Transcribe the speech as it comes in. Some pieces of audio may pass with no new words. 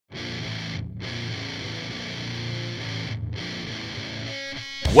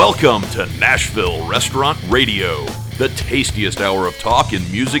Welcome to Nashville Restaurant Radio, the tastiest hour of talk in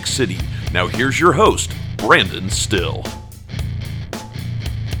Music City. Now here's your host, Brandon Still.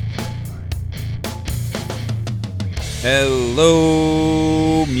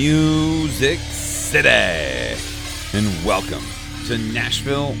 Hello, Music City, and welcome to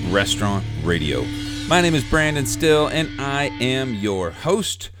Nashville Restaurant Radio. My name is Brandon Still, and I am your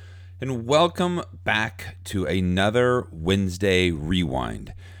host, and welcome back to another Wednesday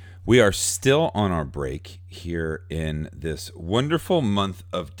Rewind. We are still on our break here in this wonderful month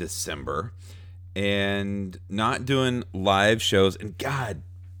of December, and not doing live shows, and God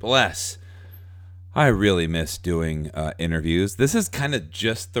bless, I really miss doing interviews. This is kind of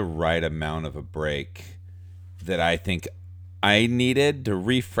just the right amount of a break that I think I needed to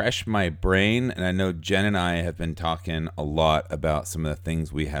refresh my brain. And I know Jen and I have been talking a lot about some of the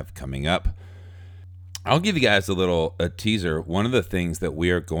things we have coming up. I'll give you guys a teaser. One of the things that we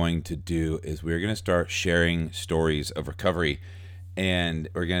are going to do is we're going to start sharing stories of recovery. And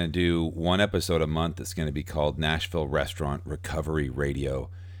we're going to do one episode a month that's going to be called Nashville Restaurant Recovery Radio.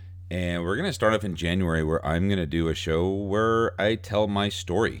 And we're going to start off in January where I'm going to do a show where I tell my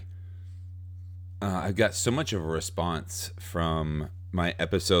story. I've got so much of a response from my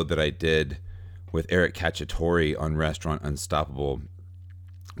episode that I did with Eric Cacciatore on Restaurant Unstoppable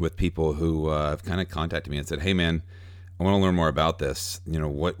with people who have kind of contacted me and said, hey man, I want to learn more about this. You know,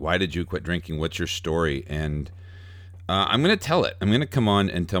 why did you quit drinking? What's your story? And I'm going to tell it. I'm going to come on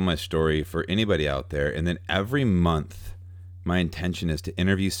and tell my story for anybody out there. And then every month, my intention is to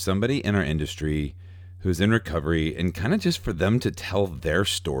interview somebody in our industry who's in recovery and kind of just for them to tell their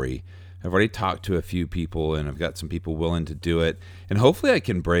story. I've already talked to a few people and I've got some people willing to do it. And hopefully I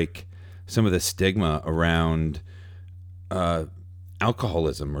can break some of the stigma around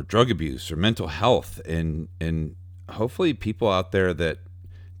alcoholism or drug abuse or mental health. And hopefully people out there that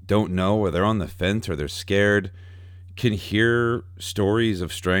don't know or they're on the fence or they're scared can hear stories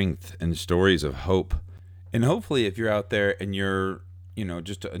of strength and stories of hope. And hopefully if you're out there and you're, you know,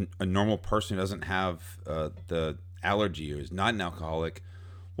 just a normal person who doesn't have the allergy or is not an alcoholic,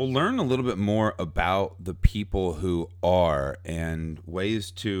 we'll learn a little bit more about the people who are and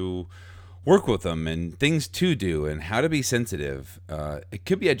ways to work with them and things to do and how to be sensitive. It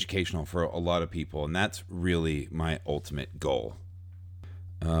could be educational for a lot of people, and that's really my ultimate goal.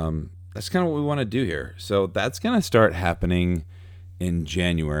 That's kind of what we want to do here. So that's going to start happening in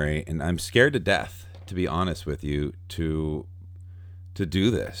January, and I'm scared to death, to be honest with you, to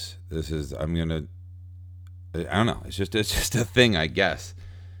do this. I don't know. It's just a thing, I guess.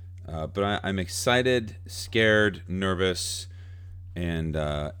 But I'm excited, scared, nervous, and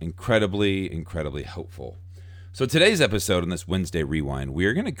incredibly, incredibly hopeful. So today's episode on this Wednesday Rewind, we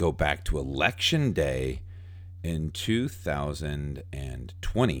are going to go back to Election Day in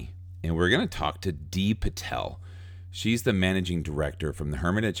 2020, and we're going to talk to Dee Patel. She's the managing director from the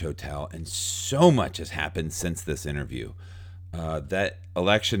Hermitage Hotel, and so much has happened since this interview. That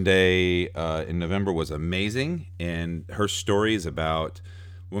Election Day in November was amazing, and her stories about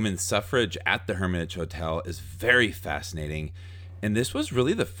women's suffrage at the Hermitage Hotel is very fascinating. And this was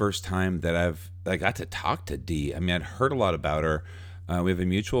really the first time that I got to talk to Dee. I mean, I'd heard a lot about her. We have a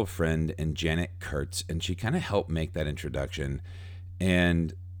mutual friend in Janet Kurtz, and she kind of helped make that introduction.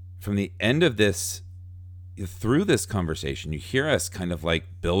 And from the end of this, through this conversation, you hear us kind of like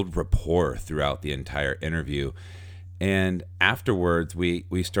build rapport throughout the entire interview. And afterwards, we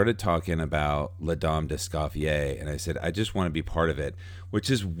started talking about La Dame d'Escoffier, and I said, I just want to be part of it, which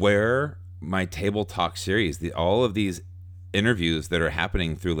is where my Table Talk series, all of these interviews that are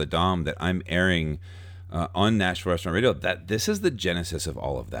happening through La Dame that I'm airing on Nashville Restaurant Radio, that this is the genesis of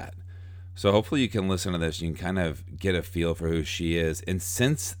all of that. So hopefully you can listen to this. You can kind of get a feel for who she is. And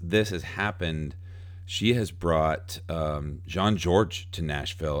since this has happened, she has brought Jean-Georges to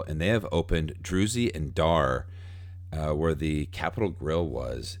Nashville, and they have opened Druzy and Dar, where the Capitol Grill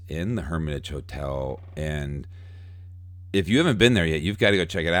was in the Hermitage Hotel. And if you haven't been there yet, you've got to go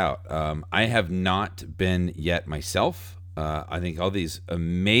check it out. I have not been yet myself. I think all these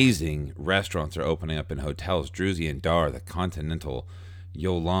amazing restaurants are opening up in hotels. Druzy and Dar, the Continental,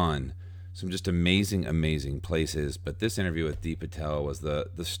 Yolan, some just amazing, amazing places. But this interview with Dee Patel was the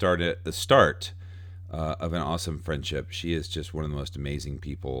start of an awesome friendship. She is just one of the most amazing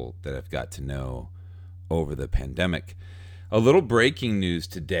people that I've got to know over the pandemic. A little breaking news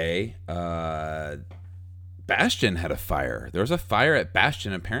today. Bastion had a fire. There was a fire at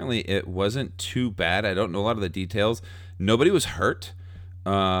Bastion. Apparently it wasn't too bad. I don't know a lot of the details. Nobody was hurt,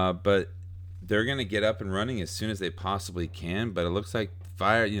 but they're going to get up and running as soon as they possibly can. But it looks like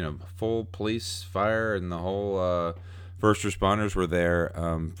fire, full police fire and the whole First responders were there.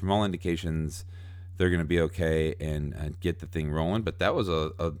 From all indications, they're going to be okay and get the thing rolling. But that was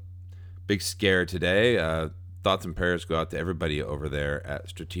a big scare today. Thoughts and prayers go out to everybody over there at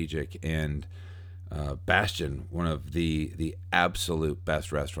Strategic and Bastion, one of the absolute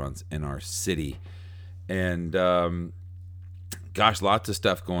best restaurants in our city. And gosh, lots of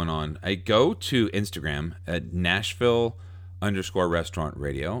stuff going on. I go to Instagram at Nashville_restaurant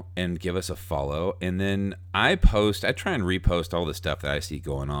radio and give us a follow. And then I try and repost all the stuff that I see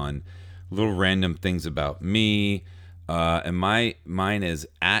going on, little random things about me. And mine is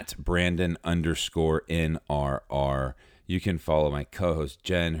at Brandon_NRR. You can follow my co-host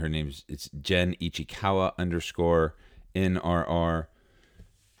Jen. Her it's Jen Ichikawa _NRR.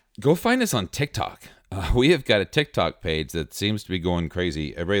 Go find us on TikTok. We have got a TikTok page that seems to be going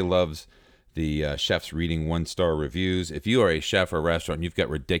crazy. Everybody loves the chefs reading 1-star reviews. If you are a chef or a restaurant and you've got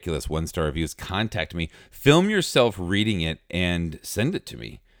ridiculous 1-star reviews, contact me. Film yourself reading it and send it to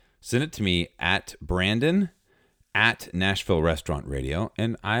me. Send it to me at Brandon at Nashville Restaurant Radio,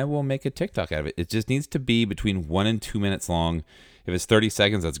 and I will make a TikTok out of it. It just needs to be between 1 and 2 minutes long. If it's 30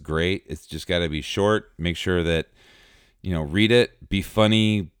 seconds, that's great. It's just got to be short. Make sure that, read it, be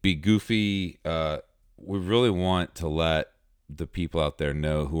funny, be goofy. We really want to let the people out there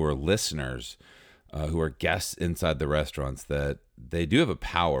know who are listeners, who are guests inside the restaurants, that they do have a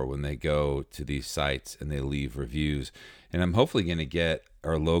power when they go to these sites and they leave reviews. And I'm hopefully going to get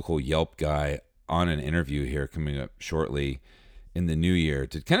our local Yelp guy on an interview here coming up shortly in the new year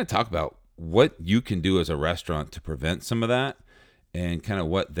to kind of talk about what you can do as a restaurant to prevent some of that and kind of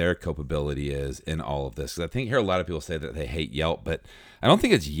what their culpability is in all of this. 'Cause I hear a lot of people say that they hate Yelp, but I don't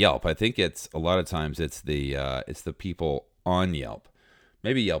think it's Yelp. I think it's a lot of times it's the people on Yelp.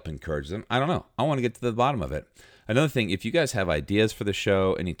 Maybe Yelp encourages them. I don't know. I want to get to the bottom of it. Another thing, if you guys have ideas for the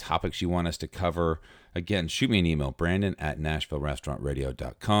show, any topics you want us to cover, again, shoot me an email, Brandon at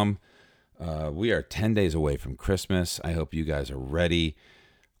NashvilleRestaurantRadio.com. We are 10 days away from Christmas. I hope you guys are ready.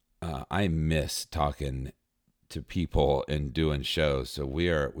 I miss talking to people and doing shows. So we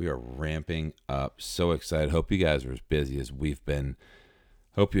are ramping up. So excited. Hope you guys are as busy as we've been.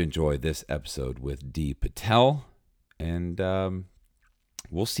 Hope you enjoyed this episode with Dee Patel. And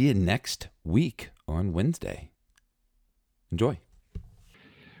we'll see you next week on Wednesday. Enjoy.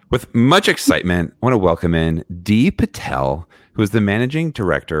 With much excitement, I want to welcome in Dee Patel, who is the managing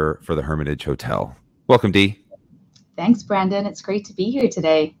director for the Hermitage Hotel. Welcome, Dee. Thanks, Brandon. It's great to be here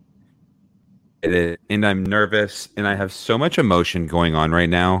today. And I'm nervous, and I have so much emotion going on right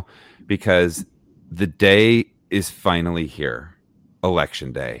now because the day is finally here.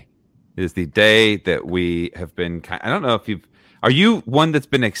 Election Day. It is the day that we have been, I don't know if are you one that's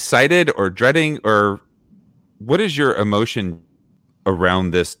been excited or dreading, or what is your emotion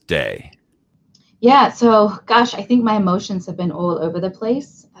around this day? Yeah, so gosh, I think my emotions have been all over the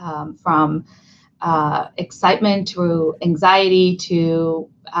place, from excitement to anxiety to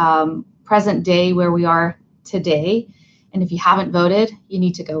present day where we are today. And if you haven't voted, you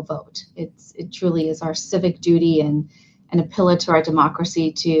need to go vote. It truly is our civic duty and a pillar to our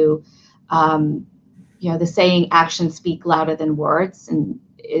democracy to, the saying actions speak louder than words. And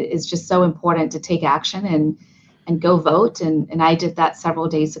it's just so important to take action and go vote. And I did that several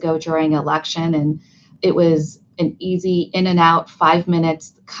days ago during election. And it was an easy in and out, 5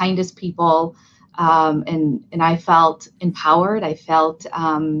 minutes, the kindest people. And I felt empowered. I felt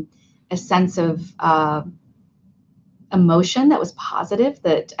a sense of emotion that was positive,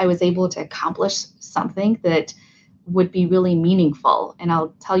 that I was able to accomplish something that would be really meaningful. And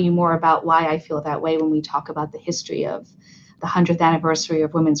I'll tell you more about why I feel that way when we talk about the history of the 100th anniversary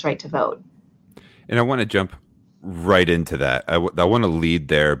of women's right to vote. And I want to jump right into that. I want to lead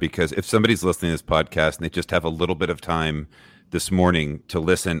there, because if somebody's listening to this podcast and they just have a little bit of time this morning to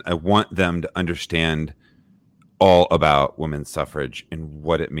listen, I want them to understand all about women's suffrage and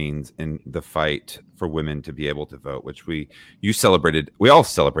what it means in the fight for women to be able to vote, which we all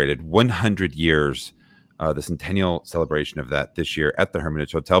celebrated 100 years, the centennial celebration of that this year at the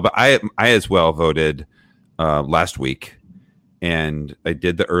Hermitage Hotel. But I as well voted last week, and I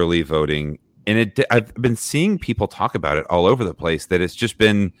did the early voting, and I've been seeing people talk about it all over the place, that it's just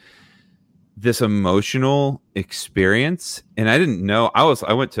been this emotional experience. And I didn't know,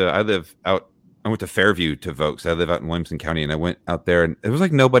 I went to Fairview to vote, because I live out in Williamson County, and I went out there and it was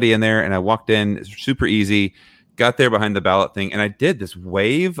like nobody in there. And I walked in, it's super easy, got there behind the ballot thing. And I did this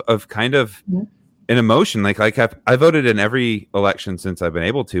wave of kind of an emotion. Like I voted in every election since I've been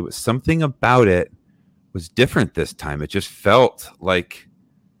able to, but something about it was different this time. It just felt like,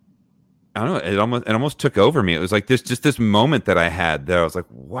 I don't know, it almost took over me. It was like this moment that I had that I was like,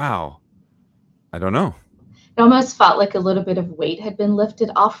 wow, I don't know. it almost felt like a little bit of weight had been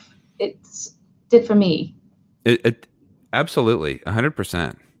lifted off. It did for me. It absolutely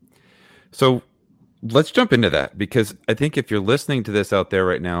 100%. So let's jump into that, because I think if you're listening to this out there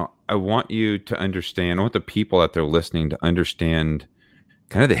right now, I want you to understand, I want the people out there listening to understand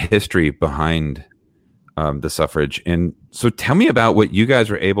kind of the history behind the suffrage. And so tell me about what you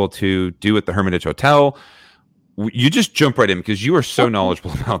guys were able to do at the Hermitage Hotel. You just jump right in because you are so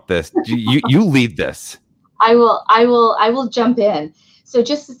knowledgeable about this. You lead this. I will jump in. So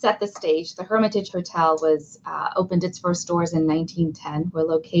just to set the stage, the Hermitage Hotel was opened its first doors in 1910. We're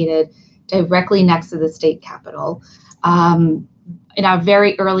located directly next to the state capitol. In our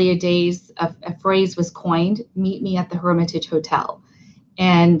very earlier days, a phrase was coined: "Meet me at the Hermitage Hotel,"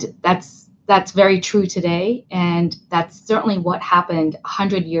 and that's very true today. And that's certainly what happened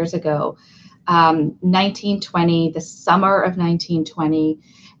 100 years ago, 1920, the summer of 1920,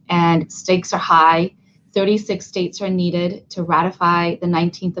 and stakes are high. 36 states are needed to ratify the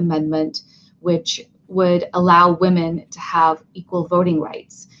 19th Amendment, which would allow women to have equal voting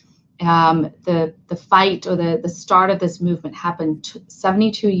rights. The fight, or the start of this movement, happened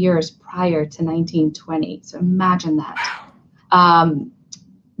 72 years prior to 1920. So imagine that.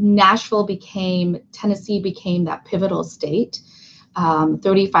 Tennessee became that pivotal state.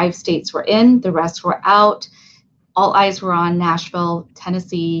 35 states were in, the rest were out. All eyes were on Nashville,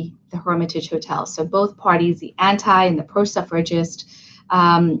 Tennessee, the Hermitage Hotel. So both parties, the anti and the pro-suffragist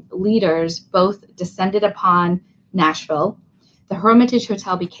leaders, both descended upon Nashville. The Hermitage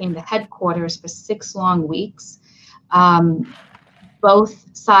Hotel became the headquarters for 6 long weeks.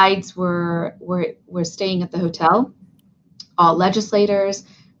 Both sides were staying at the hotel. All legislators,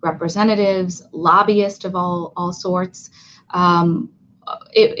 representatives, lobbyists of all sorts.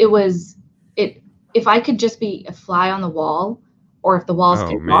 If I could just be a fly on the wall, or if the walls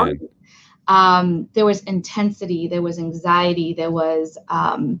could walk, there was intensity, there was anxiety, there was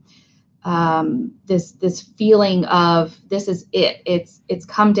this feeling of, this is it. It's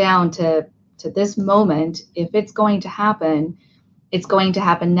come down to this moment. If it's going to happen, it's going to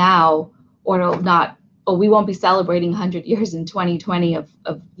happen now, or it'll not. Or we won't be celebrating 100 years in 2020 of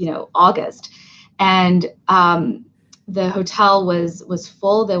August. And the hotel was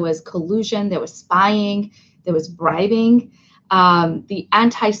full. There was collusion, there was spying, there was bribing. The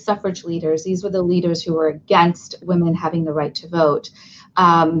anti-suffrage leaders, these were the leaders who were against women having the right to vote,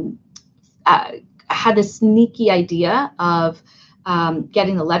 had this sneaky idea of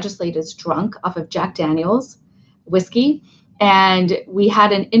getting the legislators drunk off of Jack Daniels whiskey. And we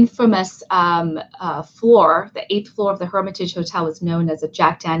had an infamous floor. The 8th floor of the Hermitage Hotel was known as a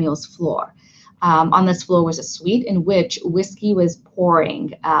Jack Daniels floor. On this floor was a suite in which whiskey was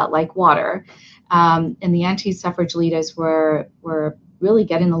pouring like water. And the anti-suffrage leaders were really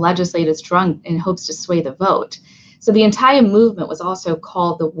getting the legislators drunk in hopes to sway the vote. So the entire movement was also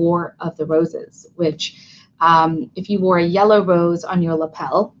called the War of the Roses, which if you wore a yellow rose on your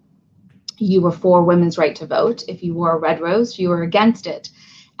lapel, you were for women's right to vote. If you wore a red rose, you were against it.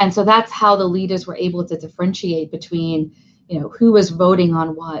 And so that's how the leaders were able to differentiate between, who was voting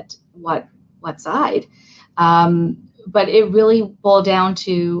on what side. But it really boiled down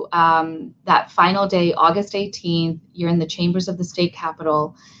to that final day, August 18th, you're in the chambers of the state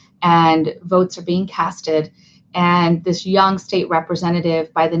capitol and votes are being casted. And this young state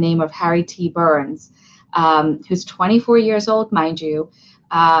representative by the name of Harry T. Burns, who's 24 years old, mind you,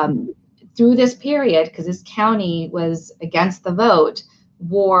 through this period, because his county was against the vote,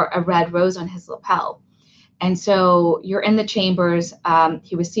 wore a red rose on his lapel. And so you're in the chambers.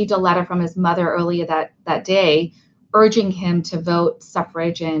 He received a letter from his mother earlier that day urging him to vote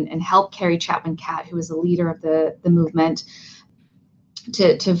suffrage and help Carrie Chapman Catt, who was the leader of the movement,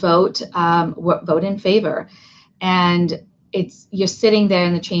 to vote in favor. And you're sitting there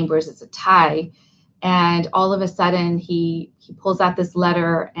in the chambers, it's a tie. And all of a sudden he pulls out this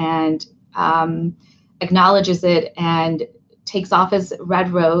letter and acknowledges it and takes off his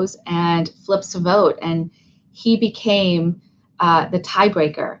red rose and flips a vote. And he became the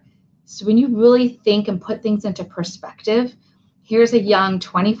tiebreaker. So when you really think and put things into perspective, here's a young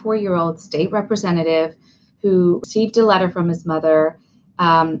 24-year-old state representative who received a letter from his mother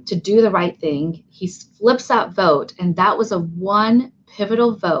to do the right thing. He flips that vote, and that was one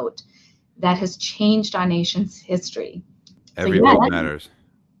pivotal vote that has changed our nation's history. Every vote matters.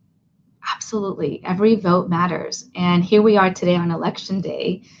 Absolutely. Every vote matters. And here we are today on Election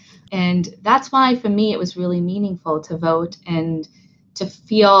Day. And that's why, for me, it was really meaningful to vote and to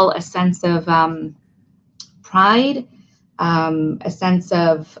feel a sense of pride, a sense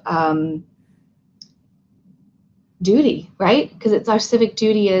of duty, right? Because it's our civic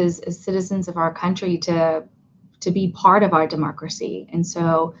duty as citizens of our country to to be part of our democracy. And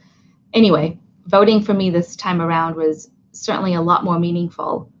so anyway, voting for me this time around was certainly a lot more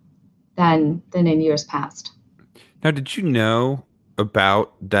meaningful than in years past. Now, did you know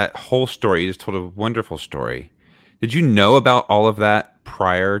about that whole story? You just told a wonderful story. Did you know about all of that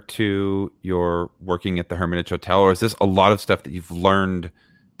prior to your working at the Hermitage Hotel, or is this a lot of stuff that you've learned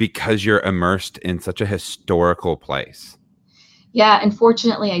because you're immersed in such a historical place? Yeah,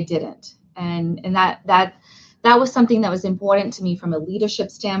 unfortunately, I didn't, and that was something that was important to me from a leadership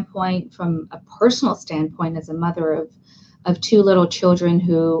standpoint, from a personal standpoint, as a mother of two little children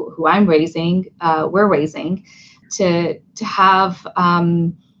who I'm raising, we're raising, to have a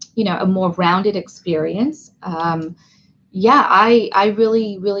more rounded experience. I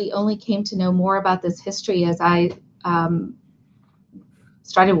really only came to know more about this history as I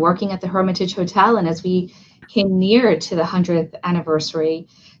started working at the Hermitage Hotel, and as we came near to the 100th anniversary,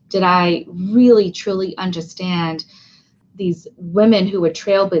 did I really truly understand these women who were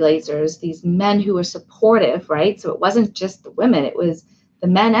trailblazers, these men who were supportive, right? So it wasn't just the women, it was the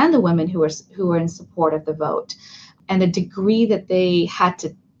men and the women who were in support of the vote, and the degree that they had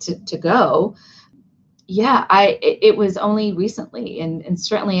to go. It was only recently, and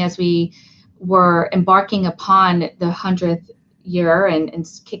certainly as we were embarking upon the 100th year and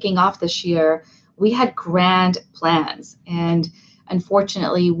kicking off this year, we had grand plans. And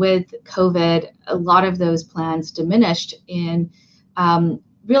unfortunately, with COVID, a lot of those plans diminished in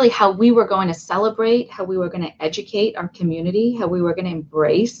really how we were going to celebrate, how we were going to educate our community, how we were going to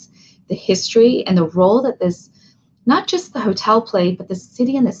embrace the history and the role that this, not just the hotel played, but the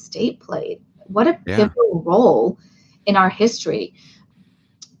city and the state played. What a pivotal role in our history.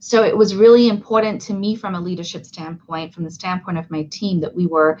 So it was really important to me from a leadership standpoint, from the standpoint of my team, that we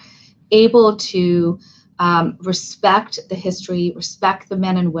were able to respect the history, respect the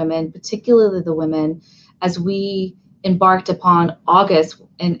men and women, particularly the women, as we embarked upon August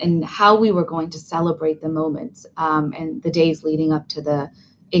and how we were going to celebrate the moments and the days leading up to the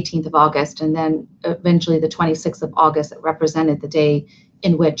 18th of August, and then eventually the 26th of August that represented the day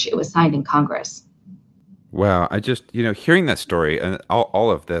in which it was signed in Congress. Wow. I just, hearing that story and all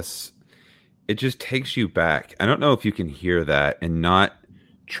of this, it just takes you back. I don't know if you can hear that and not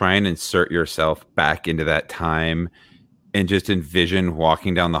try and insert yourself back into that time and just envision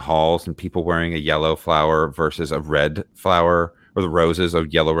walking down the halls and people wearing a yellow flower versus a red flower, or the roses, a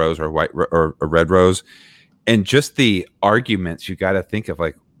yellow rose or a white or a red rose. And just the arguments you got to think of,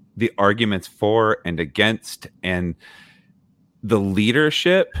 like the arguments for and against, and the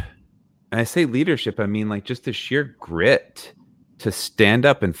leadership. And I say leadership, I mean like just the sheer grit to stand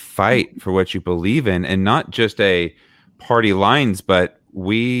up and fight for what you believe in, and not just a party lines, but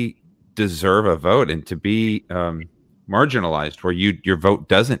we deserve a vote, and to be marginalized where your vote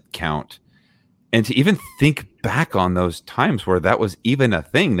doesn't count. And to even think back on those times where that was even a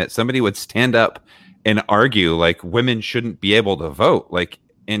thing, that somebody would stand up and argue like women shouldn't be able to vote, like,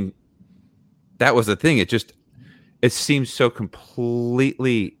 and that was the thing. It seems so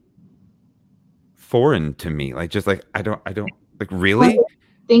completely foreign to me. Like, just like, I don't like, really? I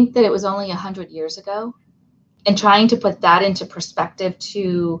think that it was only 100 years ago, and trying to put that into perspective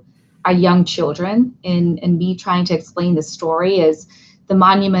to our young children, and me trying to explain the story as the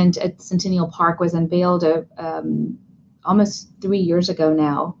monument at Centennial Park was unveiled almost 3 years ago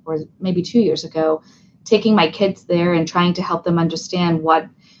now, or maybe 2 years ago, taking my kids there and trying to help them understand what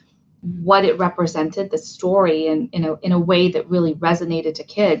it represented, the story, and in a way that really resonated to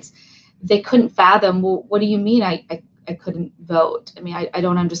kids. They couldn't fathom, well, what do you mean I couldn't vote? I mean, I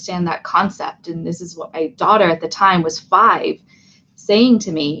don't understand that concept. And this is what my daughter at the time was 5 saying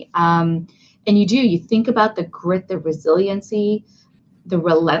to me. And you think about the grit, the resiliency, the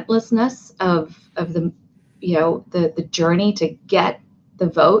relentlessness of the, the journey to get the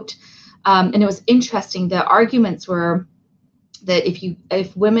vote. And it was interesting. The arguments were that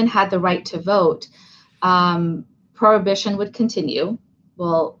if women had the right to vote, prohibition would continue.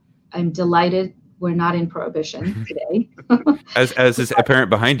 Well, I'm delighted we're not in prohibition today. as is apparent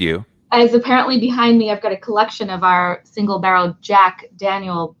behind you. As apparently behind me, I've got a collection of our single-barrel Jack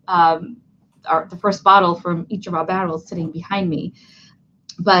Daniel, the first bottle from each of our barrels sitting behind me.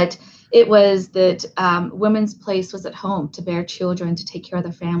 But it was that women's place was at home, to bear children, to take care of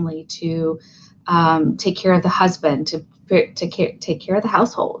the family, to take care of the husband, to take care of the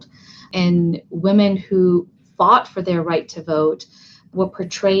household. And women who fought for their right to vote were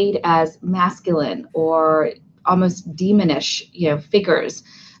portrayed as masculine or almost demonish, figures.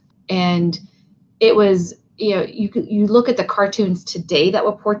 And it was, you look at the cartoons today that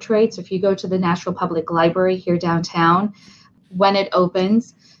were portrayed. So if you go to the National Public Library here downtown, when it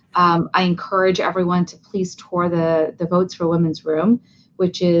opens, I encourage everyone to please tour the Votes for Women's Room,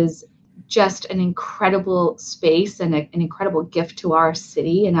 which is just an incredible space and an incredible gift to our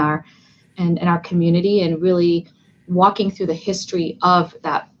city and our community, and really walking through the history of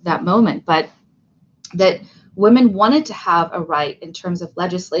that moment. But that women wanted to have a right in terms of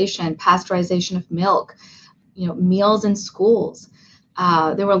legislation, pasteurization of milk, meals in schools.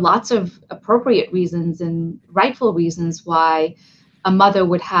 There were lots of appropriate reasons and rightful reasons why a mother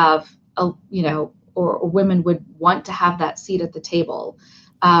would have or women would want to have that seat at the table.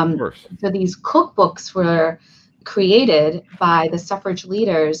 So these cookbooks were created by the suffrage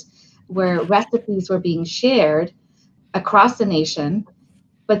leaders, where recipes were being shared across the nation,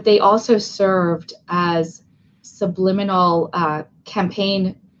 but they also served as subliminal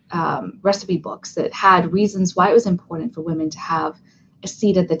campaign recipe books that had reasons why it was important for women to have a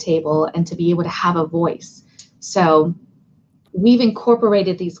seat at the table and to be able to have a voice. So we've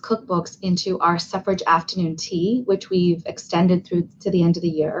incorporated these cookbooks into our suffrage afternoon tea, which we've extended through to the end of the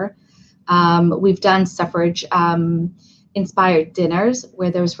year. We've done suffrage inspired dinners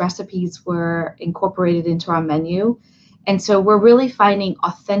where those recipes were incorporated into our menu. And so we're really finding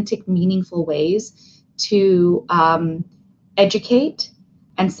authentic, meaningful ways to educate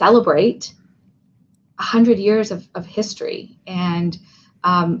and celebrate 100 years of history, and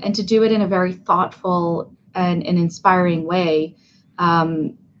to do it in a very thoughtful and inspiring way.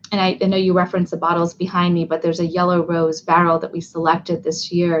 And I know you referenced the bottles behind me, but there's a yellow rose barrel that we selected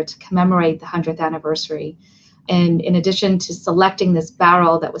this year to commemorate the 100th anniversary. And in addition to selecting this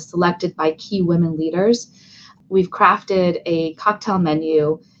barrel that was selected by key women leaders, we've crafted a cocktail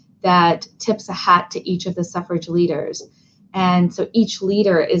menu that tips a hat to each of the suffrage leaders. And so each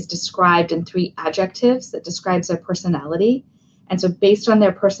leader is described in 3 adjectives that describes their personality. And so based on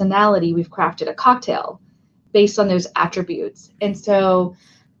their personality, we've crafted a cocktail based on those attributes. And so,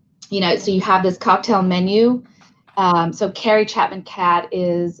 so you have this cocktail menu. So Carrie Chapman Catt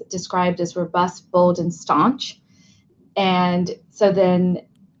is described as robust, bold, and staunch. And so then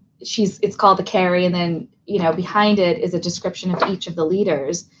it's called the Carrie, and then, behind it is a description of each of the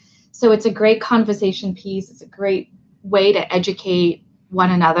leaders. So it's a great conversation piece. It's a great way to educate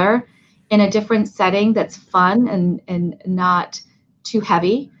one another in a different setting that's fun and not too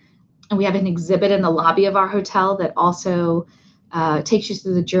heavy. And we have an exhibit in the lobby of our hotel that also takes you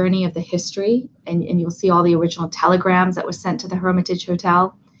through the journey of the history, and you'll see all the original telegrams that were sent to the Hermitage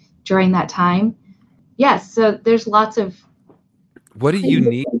Hotel during that time. Yes, so there's lots of... What a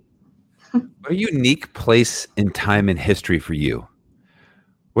unique place in time in history for you.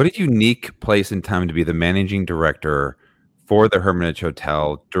 What a unique place in time to be the managing director for the Hermitage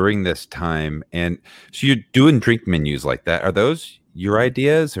Hotel during this time. And so you're doing drink menus like that. Are those your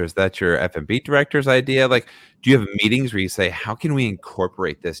ideas, or is that your F&B director's idea? Like, do you have meetings where you say, how can we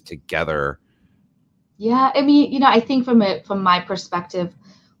incorporate this together? Yeah, I mean, I think from my perspective,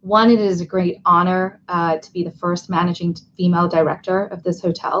 one, it is a great honor to be the first managing female director of this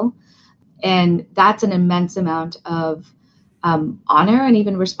hotel. And that's an immense amount of honor and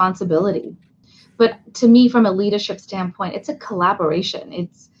even responsibility. But to me, from a leadership standpoint, it's a collaboration.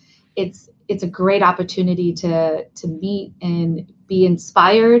 It's a great opportunity to meet and be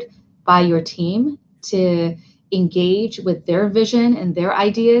inspired by your team, to engage with their vision and their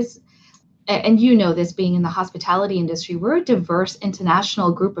ideas. And this, being in the hospitality industry, we're a diverse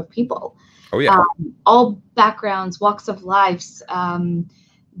international group of people. Oh, yeah. All backgrounds, walks of lives,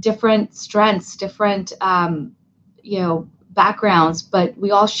 different strengths, different, backgrounds, but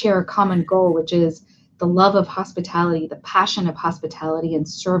we all share a common goal, which is the love of hospitality, the passion of hospitality and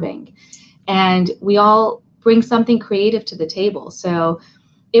serving. And we all bring something creative to the table. So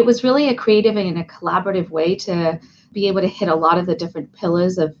it was really a creative and a collaborative way to be able to hit a lot of the different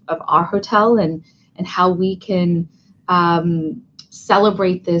pillars of our hotel, and how we can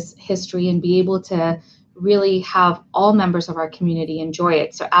celebrate this history and be able to really have all members of our community enjoy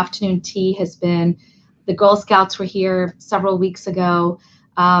it. So afternoon tea has been... The Girl Scouts were here several weeks ago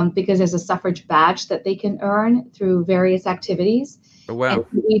because there's a suffrage badge that they can earn through various activities. Oh, wow.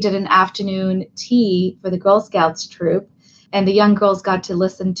 And we did an afternoon tea for the Girl Scouts troop, and the young girls got to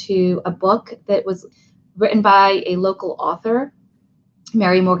listen to a book that was written by a local author.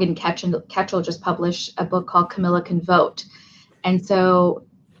 Mary Morgan Ketchel just published a book called Camilla Can Vote. And so,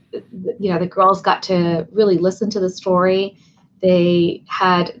 the girls got to really listen to the story. They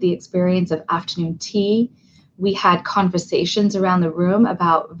had the experience of afternoon tea. We had conversations around the room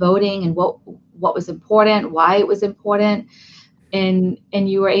about voting and what was important, why it was important. And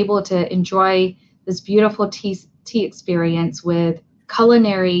you were able to enjoy this beautiful tea experience with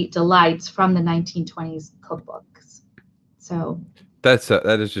culinary delights from the 1920s cookbooks. So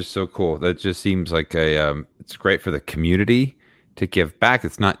That is just so cool. That just seems like it's great for the community to give back.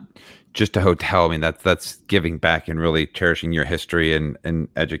 It's not just a hotel. I mean, that's giving back and really cherishing your history and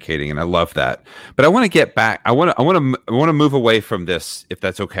educating. And I love that. But I want to get back. I want to move away from this, if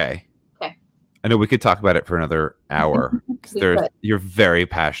that's okay. Okay. I know we could talk about it for another hour because We you're very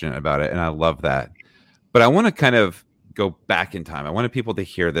passionate about it, and I love that. But I want to kind of go back in time. I wanted people to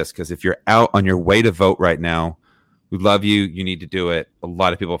hear this because if you're out on your way to vote right now, we love you. You need to do it. A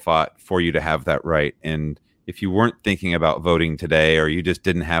lot of people fought for you to have that right. And if you weren't thinking about voting today or you just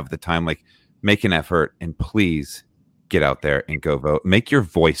didn't have the time, like make an effort and please get out there and go vote. Make your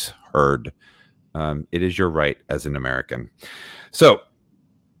voice heard. It is your right as an American. So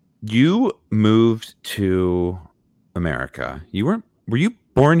you moved to America. Were you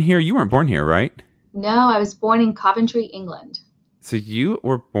born here? You weren't born here, right? No, I was born in Coventry, England. So you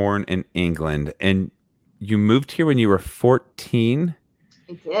were born in England and you moved here when you were 14?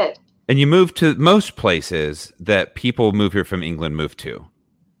 I did. And you moved to most places that people move here from England move to.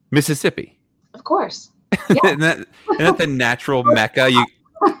 Mississippi. Of course. Yeah. isn't that the natural mecca?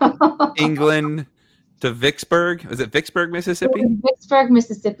 England to Vicksburg. Was it Vicksburg, Mississippi? Vicksburg,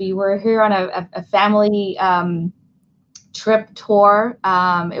 Mississippi. We're here on a family trip tour.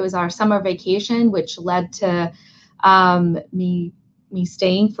 It was our summer vacation, which led to me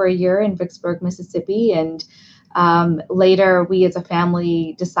staying for a year in Vicksburg, Mississippi. And later, we as a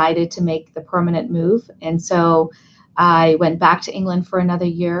family decided to make the permanent move. And so I went back to England for another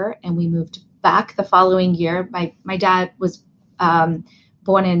year, and we moved back the following year. My dad was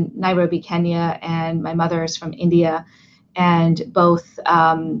born in Nairobi, Kenya, and my mother is from India. And both,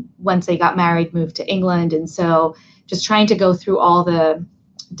 once they got married, moved to England. And so just trying to go through all the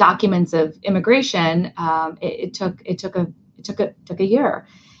documents of immigration, it took a year.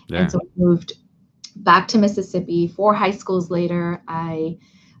 Yeah. And so we moved back to Mississippi. 4 high schools later, I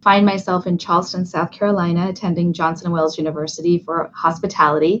find myself in Charleston, South Carolina, attending Johnson & Wales University for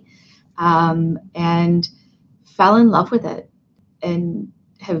hospitality, and fell in love with it and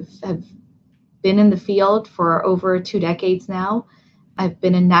have been in the field for over 2 decades now. I've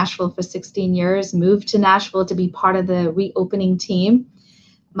been in Nashville for 16 years, moved to Nashville to be part of the reopening team.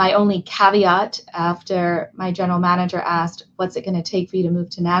 My only caveat after my general manager asked, what's it going to take for you to move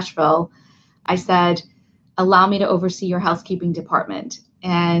to Nashville? I said, allow me to oversee your housekeeping department.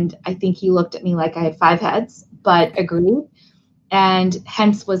 And I think he looked at me like I had 5 heads, but agreed. And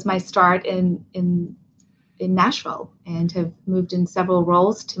hence was my start in Nashville, and have moved in several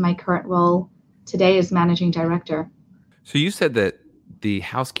roles to my current role today as managing director. So you said that the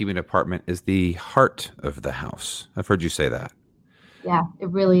housekeeping department is the heart of the house. I've heard you say that. Yeah, it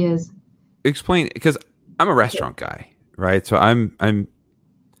really is. Explain, because I'm a restaurant guy, right? So I can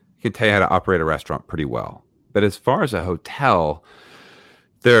tell you how to operate a restaurant pretty well. But as far as a hotel,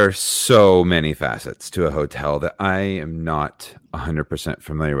 there are so many facets to a hotel that I am not 100%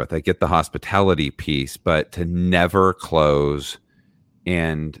 familiar with. I get the hospitality piece, but to never close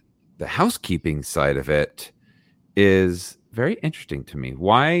and the housekeeping side of it is very interesting to me.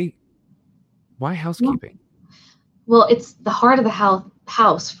 Why housekeeping? Well, it's the heart of the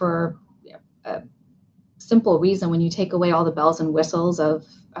house for a simple reason. When you take away all the bells and whistles of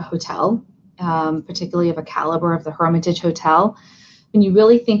a hotel, particularly of a caliber of the Hermitage Hotel, when you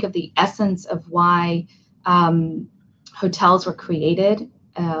really think of the essence of why hotels were created,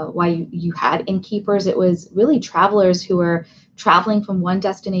 why you had innkeepers, it was really travelers who were traveling from one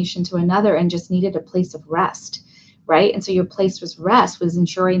destination to another and just needed a place of rest, right? And so your place of rest was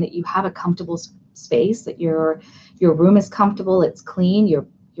ensuring that you have a comfortable space, that your room is comfortable, it's clean,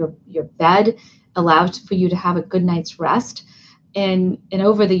 your bed allows for you to have a good night's rest. And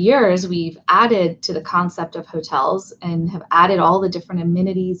over the years, we've added to the concept of hotels and have added all the different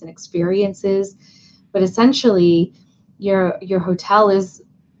amenities and experiences. But essentially, your hotel is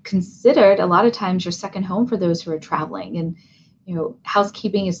considered a lot of times your second home for those who are traveling. And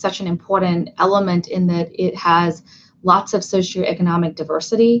housekeeping is such an important element in that it has lots of socioeconomic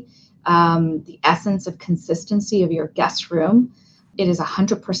diversity, the essence of consistency of your guest room. It is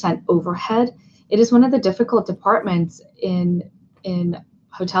 100% overhead. It is one of the difficult departments in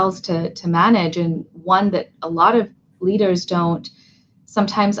hotels to manage, and one that a lot of leaders don't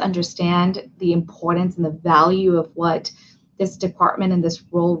sometimes understand the importance and the value of what this department and this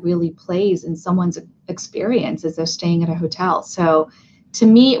role really plays in someone's experience as they're staying at a hotel. So to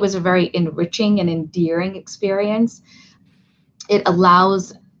me, it was a very enriching and endearing experience. It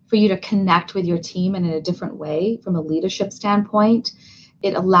allows for you to connect with your team in a different way from a leadership standpoint.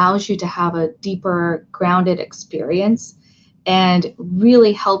 It allows you to have a deeper, grounded experience and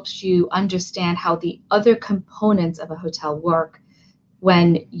really helps you understand how the other components of a hotel work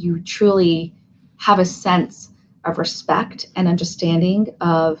when you truly have a sense of respect and understanding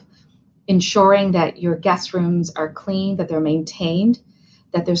of ensuring that your guest rooms are clean, that they're maintained,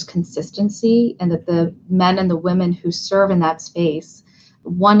 that there's consistency, and that the men and the women who serve in that space,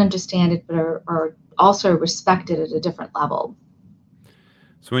 one, understand it, but are also respected at a different level.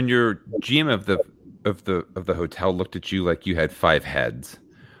 So when your GM of the hotel looked at you like you had 5 heads,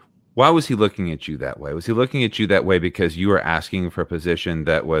 why was he looking at you that way? Was he looking at you that way because you were asking for a position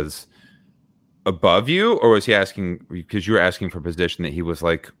that was above you, or was he asking because you were asking for a position that he was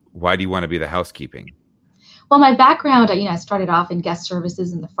like, why do you want to be the housekeeping? Well, my background, I started off in guest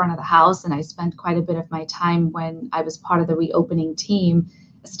services in the front of the house, and I spent quite a bit of my time when I was part of the reopening team,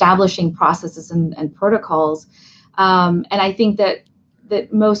 establishing processes and protocols. And I think that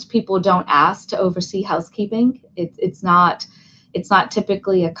most people don't ask to oversee housekeeping. It's not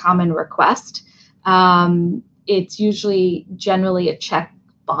typically a common request. It's usually generally a check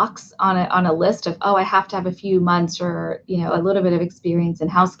box on a list of, I have to have a few months or a little bit of experience in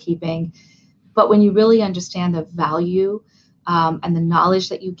housekeeping. But when you really understand the value and the knowledge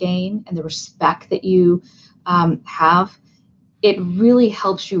that you gain and the respect that you have, it really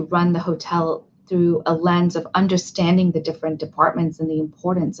helps you run the hotel through a lens of understanding the different departments and the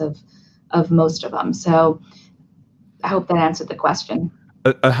importance of most of them. So I hope that answered the question.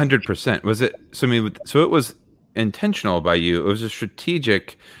 100%. Was it? So so it was intentional by you. It was a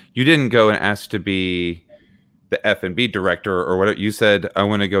strategic. You didn't go and ask to be the F&B director or whatever. You said, I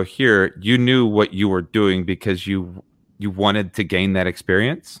want to go here. You knew what you were doing because you wanted to gain that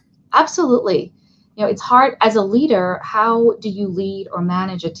experience? Absolutely. It's hard as a leader. How do you lead or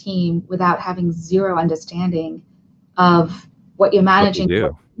manage a team without having zero understanding of what you're managing, what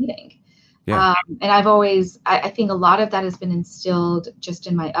you're leading? Yeah. And I think a lot of that has been instilled just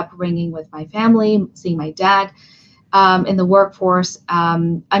in my upbringing with my family, seeing my dad in the workforce,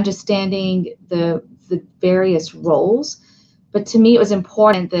 understanding the various roles. But to me, it was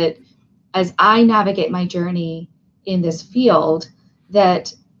important that as I navigate my journey in this field,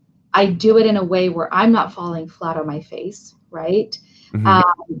 that I do it in a way where I'm not falling flat on my face, right?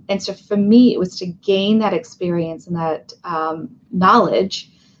 Mm-hmm. And so for me, it was to gain that experience and that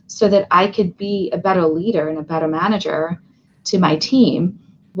knowledge so that I could be a better leader and a better manager to my team,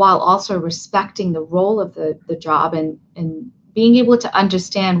 while also respecting the role of the job and being able to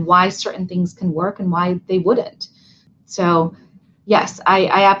understand why certain things can work and why they wouldn't. So yes,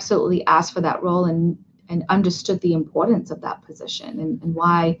 I absolutely asked for that role and understood the importance of that position and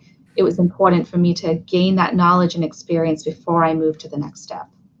why it was important for me to gain that knowledge and experience before I moved to the next step.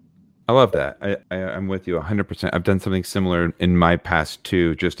 I love that. I'm with you 100%. I've done something similar in my past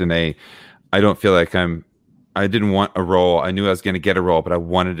too, just I don't feel like I didn't want a role. I knew I was going to get a role, but I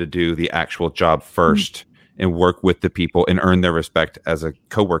wanted to do the actual job first. Mm-hmm. And work with the people and earn their respect as a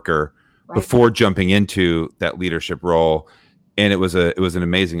coworker before jumping into that leadership role. And it was an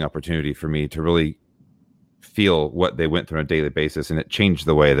amazing opportunity for me to really feel what they went through on a daily basis. And it changed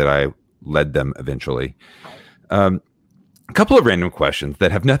the way that I led them eventually. A couple of random questions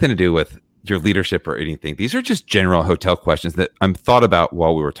that have nothing to do with your leadership or anything. These are just general hotel questions that I'm thought about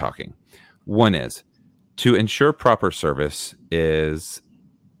while we were talking. One is, to ensure proper service is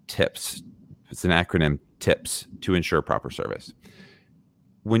TIPS. It's an acronym, TIPS, to ensure proper service.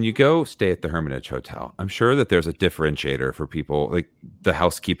 When you go stay at the Hermitage Hotel, I'm sure that there's a differentiator for people. Like the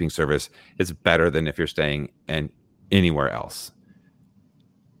housekeeping service is better than if you're staying anywhere else.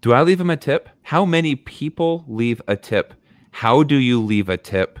 Do I leave them a tip? How many people leave a tip? How do you leave a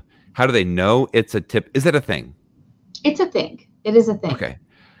tip? How do they know it's a tip? Is that a thing? It's a thing. It is a thing. Okay.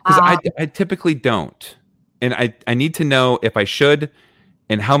 Because I typically don't. And I need to know if I should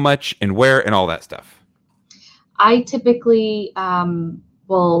and how much and where and all that stuff. I typically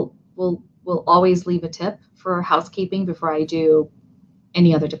will always leave a tip for housekeeping before I do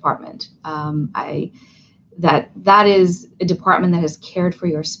any other department. That is a department that has cared for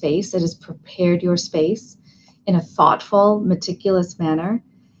your space, that has prepared your space in a thoughtful, meticulous manner.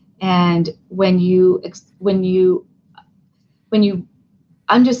 And when you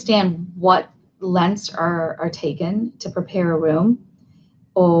understand what lengths are taken to prepare a room,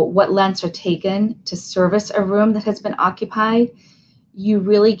 or what lengths are taken to service a room that has been occupied, you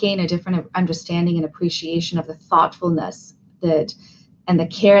really gain a different understanding and appreciation of the thoughtfulness and the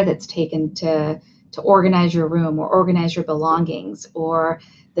care that's taken to organize your room or organize your belongings, or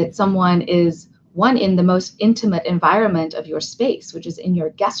that someone is in the most intimate environment of your space, which is in your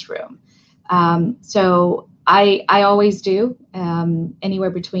guest room. So I always do anywhere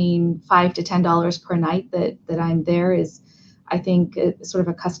between $5 to $10 per night that I'm there is, I think, sort of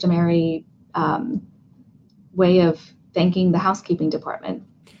a customary way of thanking the housekeeping department.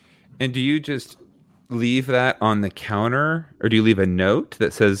 And do you just leave that on the counter, or do you leave a note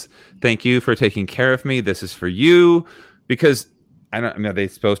that says, "Thank you for taking care of me. This is for you"? Because are they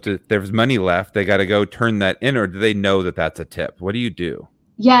supposed to, if there's money left, they got to go turn that in, or do they know that that's a tip? What do you do?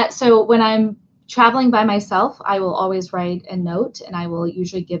 Yeah. So when I'm traveling by myself, I will always write a note, and I will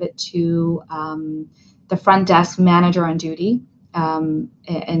usually give it to the front desk manager on duty, and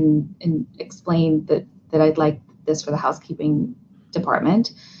explain that I'd like this for the housekeeping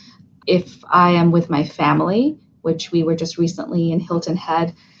department. If I am with my family, which we were just recently in Hilton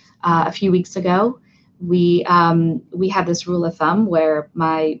Head a few weeks ago, we have this rule of thumb where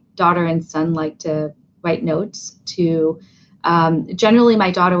my daughter and son like to write notes to. Generally,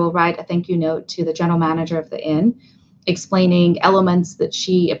 my daughter will write a thank you note to the general manager of the inn, explaining elements that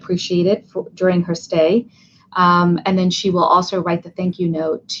she appreciated during her stay. And then she will also write the thank you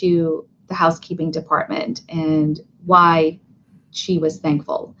note to the housekeeping department and why she was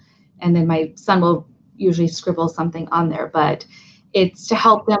thankful. And then my son will usually scribble something on there, but it's to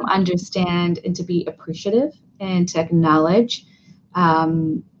help them understand and to be appreciative and to acknowledge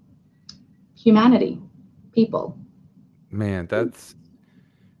humanity, people. Man, that's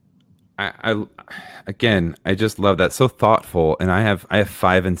I again, I just love that. So thoughtful. And I have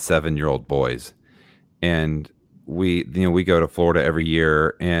 5 and 7-year-old boys, and we go to Florida every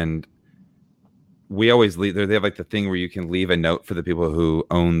year, and we always leave there. They have like the thing where you can leave a note for the people who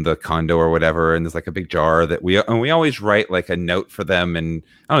own the condo or whatever, and there's like a big jar that we always write like a note for them. And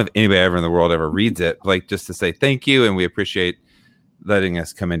I don't know if anybody ever in the world ever reads it, like just to say thank you and we appreciate letting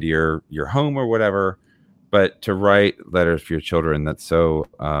us come into your home or whatever. But to write letters for your children, that's so.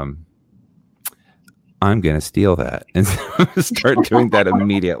 I'm gonna steal that and start doing that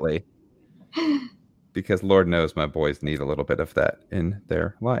immediately, because Lord knows my boys need a little bit of that in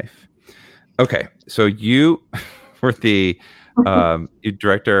their life. Okay, so you were the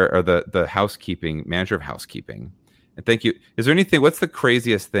director or the housekeeping manager of housekeeping, and thank you. Is there anything? What's the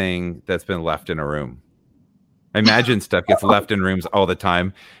craziest thing that's been left in a room? I imagine stuff gets left in rooms all the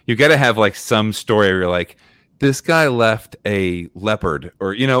time. You got to have like some story where you're like, this guy left a leopard,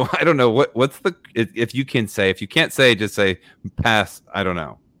 or I don't know what's the. If you can say, if you can't say, just say pass. I don't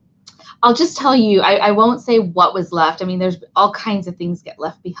know. I'll just tell you, I won't say what was left. I mean, there's all kinds of things get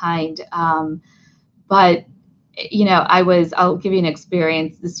left behind. But I'll give you an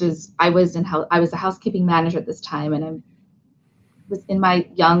experience. I was a housekeeping manager at this time, and I was in my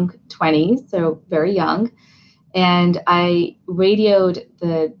young 20s, so very young. And I radioed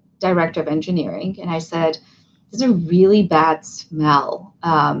the director of engineering, and I said, there's a really bad smell.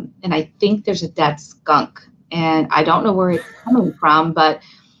 And I think there's a dead skunk, and I don't know where it's coming from, but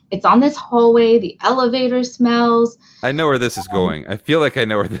it's on this hallway. The elevator smells. I know where this is going. I feel like I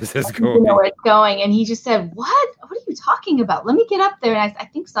know where this is going. You know where it's going. And he just said, what are you talking about? Let me get up there. And I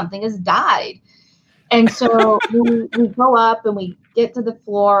think something has died. And so we go up and we get to the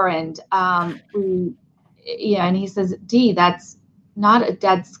floor, and and he says, Dee, that's not a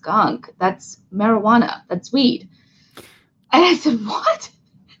dead skunk. That's marijuana. That's weed. And I said, what?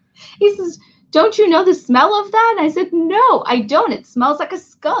 He says, don't you know the smell of that? And I said, no, I don't. It smells like a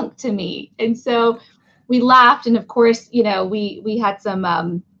skunk to me. And so we laughed. And of course, we had some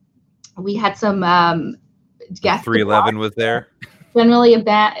guests. 311 was there. Generally a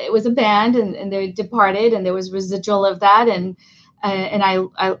band. It was a band, and they departed, and there was residual of that. And I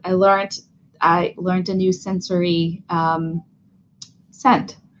learned a new sensory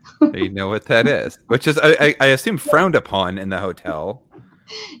scent. You know what that is, which is I assume frowned upon in the hotel.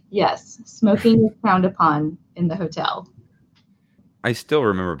 Yes, smoking is frowned upon in the hotel. I still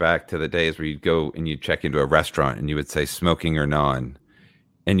remember back to the days where you'd go and you'd check into a restaurant and you would say smoking or non,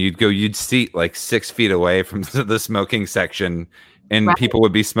 and you'd seat like 6 feet away from the smoking section, and right. People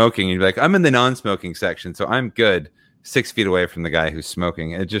would be smoking, and you'd be like, I'm in the non-smoking section, so I'm good 6 feet away from the guy who's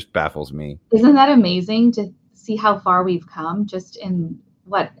smoking. It just baffles me. Isn't that amazing to see how far we've come just in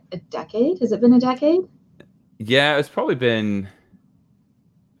a decade? Has it been a decade? Yeah, it's probably been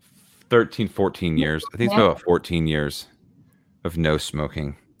 13, 14 years. I think it's about 14 years of no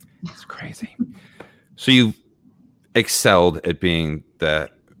smoking. It's crazy. So you excelled at being the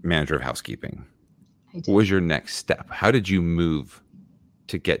manager of housekeeping. I did. What was your next step? How did you move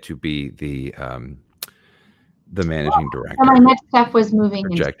to get to be the managing director? So my next step was moving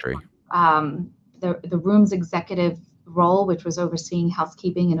trajectory. Into the room's executive role, which was overseeing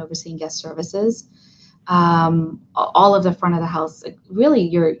housekeeping and overseeing guest services. All of the front of the house, really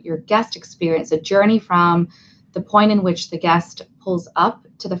your guest experience, a journey from the point in which the guest pulls up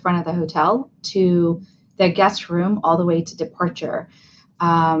to the front of the hotel to their guest room all the way to departure.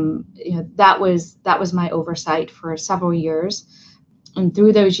 That was my oversight for several years. And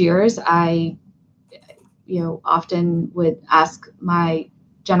through those years, I, often would ask my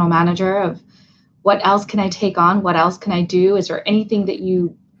general manager of, what else can I take on? What else can I do? Is there anything that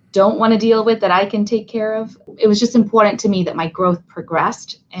you don't want to deal with that I can take care of? It was just important to me that my growth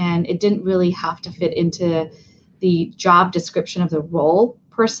progressed, and it didn't really have to fit into the job description of the role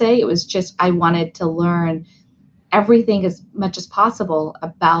per se. It was just, I wanted to learn everything as much as possible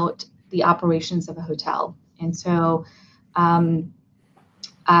about the operations of a hotel. And so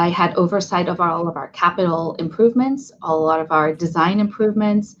I had oversight of all of our capital improvements, a lot of our design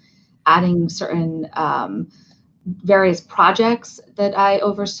improvements, adding certain various projects that I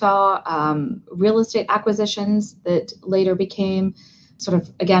oversaw, real estate acquisitions that later became sort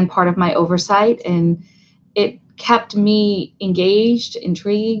of, again, part of my oversight. And it kept me engaged,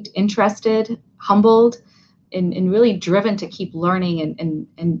 intrigued, interested, humbled, and really driven to keep learning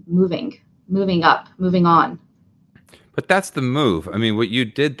and moving up, moving on. But that's the move. I mean, what you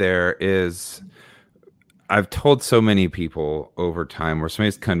did there is, I've told so many people over time where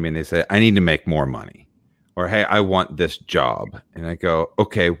somebody's come to me and they say, I need to make more money, or, hey, I want this job. And I go,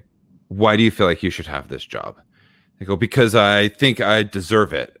 okay, why do you feel like you should have this job? They go, because I think I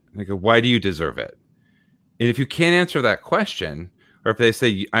deserve it. And I go, why do you deserve it? And if you can't answer that question, or if they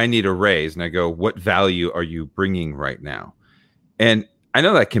say, I need a raise, and I go, what value are you bringing right now? And I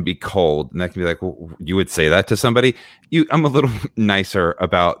know that can be cold, and that can be like, well, you would say that to somebody. I'm a little nicer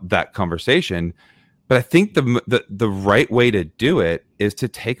about that conversation. But I think the right way to do it is to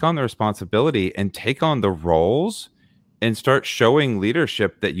take on the responsibility and take on the roles and start showing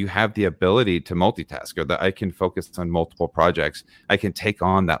leadership that you have the ability to multitask, or that I can focus on multiple projects. I can take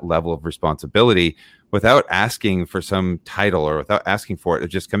on that level of responsibility without asking for some title, or without asking for it.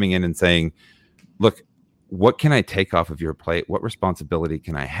 It's just coming in and saying, look, what can I take off of your plate? What responsibility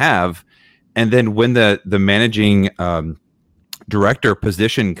can I have? And then when the managing director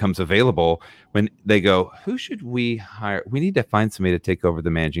position comes available, when they go, who should we hire? We need to find somebody to take over the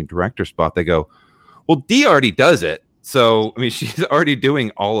managing director spot. They go, well, Dee already does it. So, I mean, she's already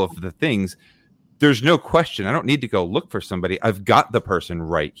doing all of the things. There's no question. I don't need to go look for somebody. I've got the person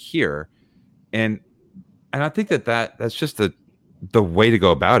right here. And I think that's just the way to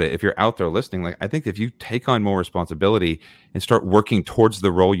go about it. If you're out there listening, like, I think if you take on more responsibility and start working towards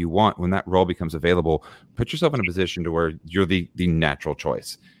the role you want, when that role becomes available, put yourself in a position to where you're the natural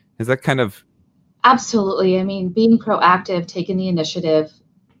choice. Is that kind of? Absolutely. I mean, being proactive, taking the initiative,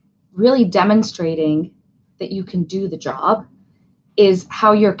 really demonstrating that you can do the job is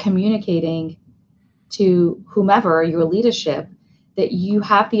how you're communicating to whomever, your leadership, that you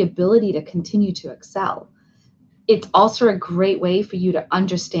have the ability to continue to excel. It's also a great way for you to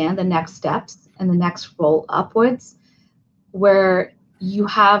understand the next steps and the next role upwards, where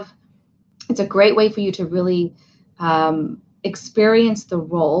it's a great way for you to really experience the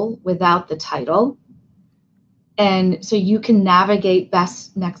role without the title. And so you can navigate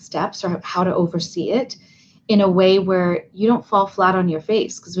best next steps, or how to oversee it in a way where you don't fall flat on your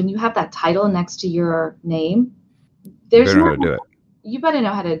face. Because when you have that title next to your name, you better know how to do it. You better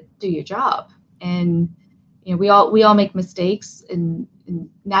know how to do your job. And we all make mistakes, and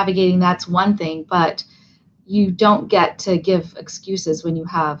navigating that's one thing, but you don't get to give excuses when you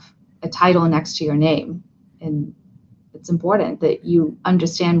have a title next to your name. And it's important that you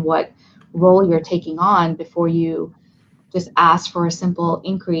understand what role you're taking on before you just ask for a simple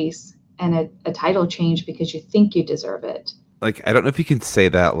increase and a title change because you think you deserve it. Like, I don't know if you can say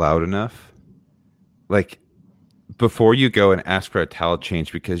that loud enough. Like, before you go and ask for a title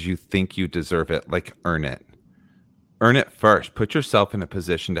change because you think you deserve it, like, earn it. Earn it first. Put yourself in a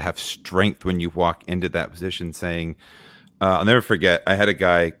position to have strength when you walk into that position, saying, I'll never forget, I had a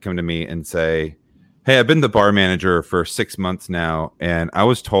guy come to me and say, hey, I've been the bar manager for 6 months now, and I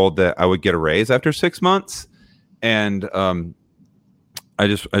was told that I would get a raise after 6 months. And I'm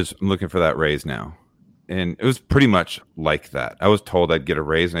looking for that raise now. And it was pretty much like that. I was told I'd get a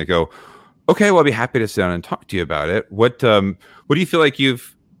raise, and I go, okay, well, I'll be happy to sit down and talk to you about it. What do you feel like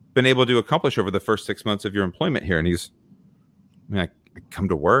you've been able to accomplish over the first 6 months of your employment here? And I come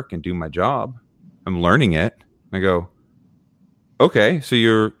to work and do my job. I'm learning it. And I go, okay, so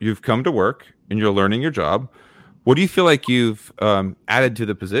you've come to work and you're learning your job. What do you feel like you've added to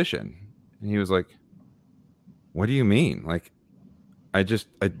the position? And he was like, what do you mean? Like, I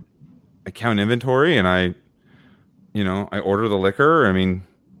count inventory, and I order the liquor. I mean,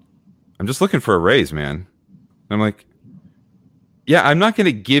 I'm just looking for a raise, man. And I'm like, yeah, I'm not going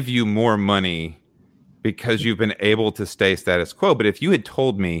to give you more money because you've been able to stay status quo. But if you had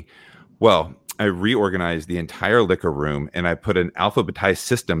told me, well, I reorganized the entire liquor room, and I put an alphabetized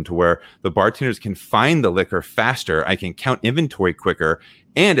system to where the bartenders can find the liquor faster. I can count inventory quicker,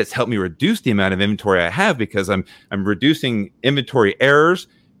 and it's helped me reduce the amount of inventory I have because I'm reducing inventory errors.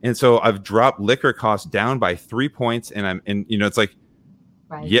 And so I've dropped liquor costs down by 3 points, and it's like,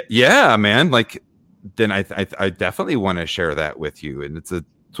 Right. yeah, man. Like, then I definitely want to share that with you. And it's one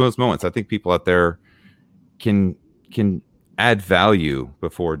of those moments. I think people out there can add value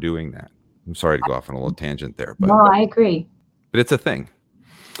before doing that. I'm sorry to go off on a little tangent there, but No, I agree. But it's a thing.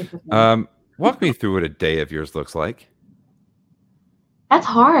 Walk me through what a day of yours looks like. That's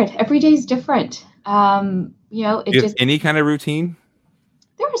hard. Every day is different. Do you have any kind of routine?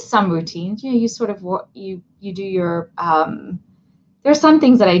 There are some routines. You sort of you do your. There are some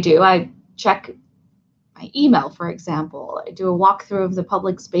things that I do. I check my email, for example. I do a walkthrough of the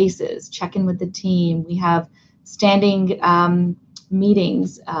public spaces. Check in with the team. We have standing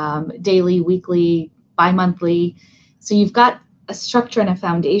meetings, daily, weekly, bi-monthly. So you've got a structure and a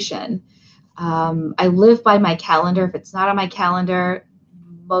foundation. I live by my calendar. If it's not on my calendar,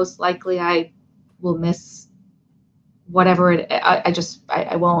 most likely I will miss whatever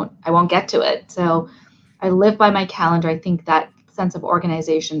I won't get to it. So I live by my calendar. I think that sense of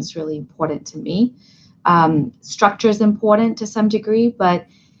organization is really important to me. Structure is important to some degree, but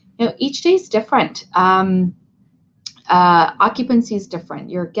each day is different. Occupancy is different.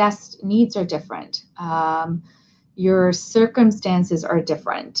 Your guest needs are different. Your circumstances are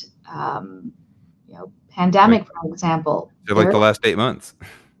different. Pandemic, for example. So like the last 8 months.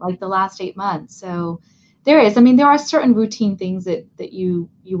 Like the last 8 months. So there are certain routine things that you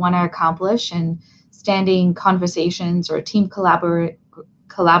want to accomplish, and standing conversations or team collaborations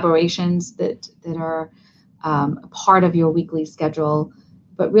that are a part of your weekly schedule.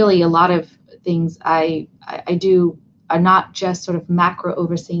 But really, a lot of things I do are not just sort of macro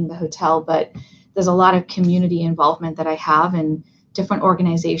overseeing the hotel, but there's a lot of community involvement that I have in different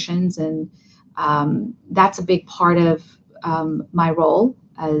organizations, and that's a big part of my role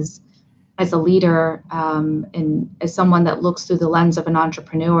as a leader, and as someone that looks through the lens of an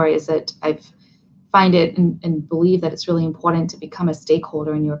entrepreneur, is that I find it and believe that it's really important to become a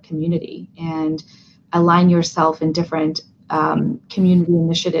stakeholder in your community and align yourself in different community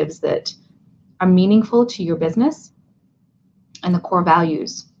initiatives that are meaningful to your business and the core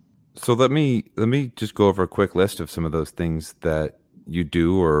values. So let me just go over a quick list of some of those things that you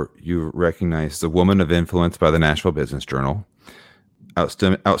do or you recognize. The Woman of Influence by the Nashville Business Journal,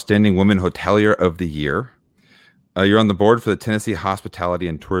 Outstanding Woman Hotelier of the Year. You're on the board for the Tennessee Hospitality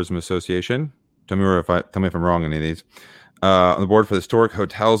and Tourism Association. Tell me if I'm wrong on any of these. On the board for the Historic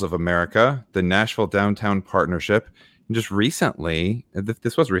Hotels of America, the Nashville Downtown Partnership, and just recently,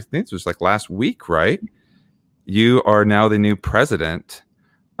 this was like last week, right? You are now the new president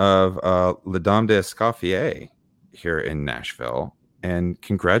of Les Dames d'Escoffier here in Nashville, and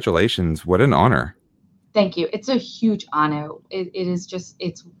congratulations! What an honor. Thank you. It's a huge honor.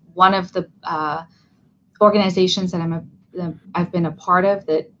 It's one of the organizations that I've been a part of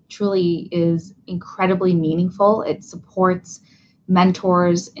that truly is incredibly meaningful. It supports,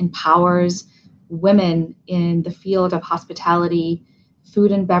 mentors, empowers women in the field of hospitality,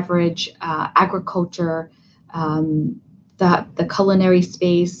 food and beverage, agriculture, the culinary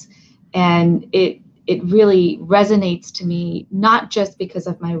space, and it really resonates to me, not just because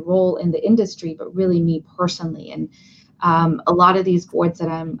of my role in the industry, but really me personally. And a lot of these boards that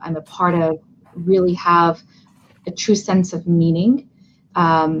I'm a part of really have a true sense of meaning.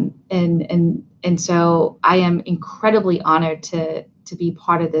 And so I am incredibly honored to be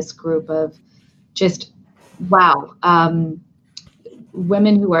part of this group of just, wow,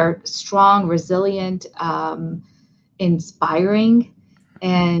 women who are strong, resilient, inspiring.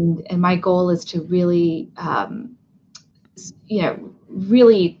 And my goal is to really,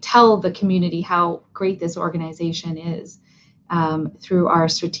 really tell the community how great this organization is through our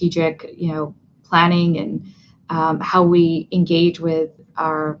strategic, planning and how we engage with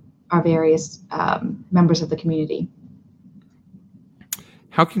our various members of the community.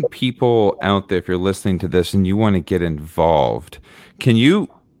 How can people out there, if you're listening to this and you want to get involved, to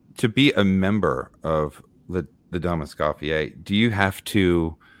be a member of the Dames d'Escoffier, do you have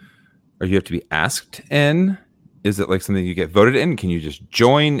to be asked in? Is it like something you get voted in? Can you just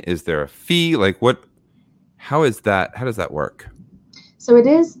join? Is there a fee? How does that work? So it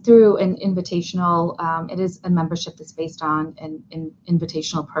is through an invitational, it is a membership that's based on an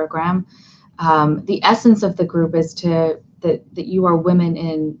invitational program. The essence of the group is that you are women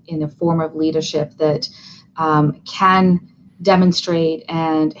in a form of leadership that can demonstrate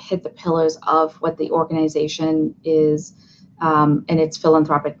and hit the pillars of what the organization is and its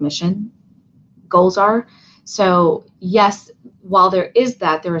philanthropic mission. goals are. So yes, while there is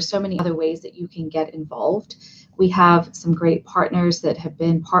that, there are so many other ways that you can get involved. We have some great partners that have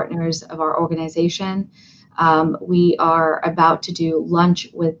been partners of our organization. We are about to do lunch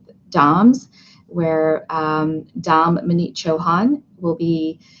with DOMs, where Dom Manit Chauhan will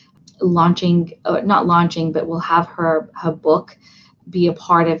be not launching, but will have her book be a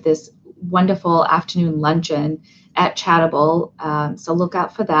part of this wonderful afternoon luncheon at Chattable. So look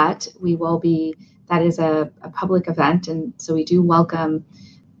out for that. That is a public event, and so we do welcome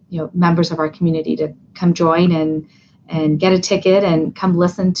members of our community to come join and get a ticket and come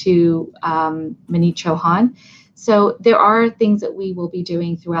listen to Manit Chauhan. So there are things that we will be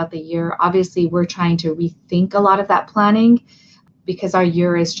doing throughout the year. Obviously, we're trying to rethink a lot of that planning because our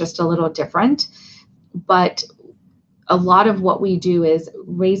year is just a little different. But a lot of what we do is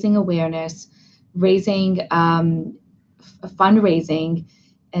raising awareness, raising fundraising,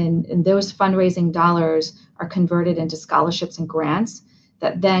 and those fundraising dollars are converted into scholarships and grants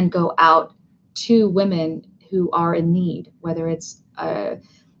that then go out to women who are in need, whether it's a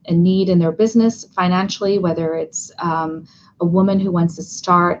need in their business financially, whether it's a woman who wants to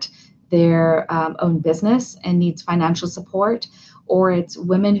start their own business and needs financial support, or it's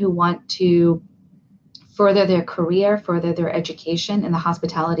women who want to further their career, further their education in the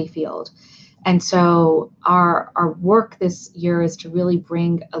hospitality field. And so our work this year is to really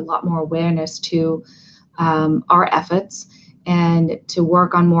bring a lot more awareness to our efforts and to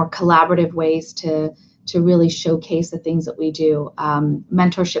work on more collaborative ways to really showcase the things that we do.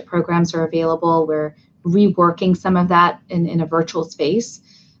 Mentorship programs are available. We're reworking some of that in a virtual space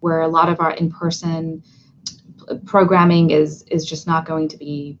where a lot of our in-person programming is just not going to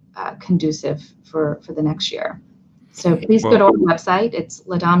be conducive for the next year. So please go to our website. It's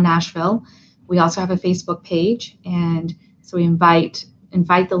La Dame Nashville. We also have a Facebook page, and so we invite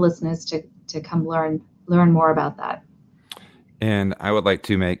the listeners to come learn more about that. And I would like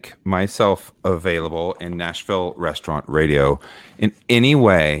to make myself available in Nashville Restaurant Radio in any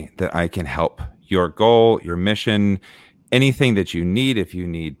way that I can help your goal, your mission, anything that you need. If you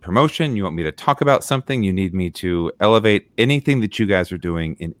need promotion, you want me to talk about something, you need me to elevate anything that you guys are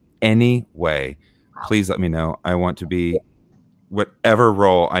doing in any way, please let me know. I want to be whatever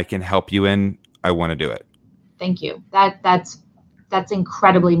role I can help you in. I want to do it. Thank you. That's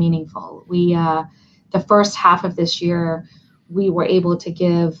incredibly meaningful. We the first half of this year, we were able to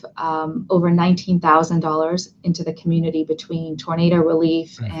give over $19,000 into the community between tornado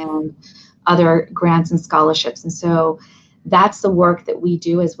relief and other grants and scholarships. And so that's the work that we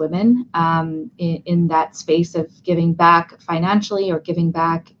do as women in that space of giving back financially or giving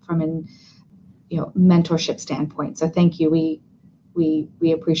back from an mentorship standpoint. So thank you.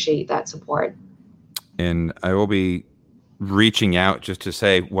 We appreciate that support. And I will be reaching out just to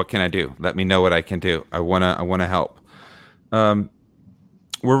say, what can I do? Let me know what I can do. I wanna help.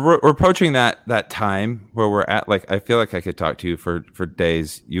 We're approaching that time where we're at. Like, I feel like I could talk to you for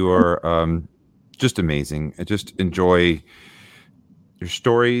days. You are just amazing. I just enjoy your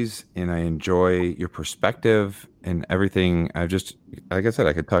stories, and I enjoy your perspective and everything. Like I said,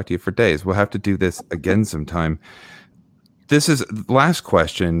 I could talk to you for days. We'll have to do this again sometime. This is the last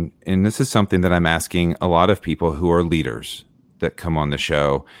question, and this is something that I'm asking a lot of people who are leaders that come on the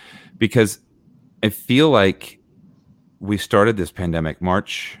show, because I feel like we started this pandemic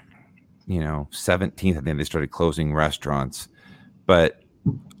March, 17th. I think they started closing restaurants, but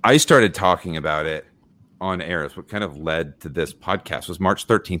I started talking about it on air. It's what kind of led to this podcast. Was March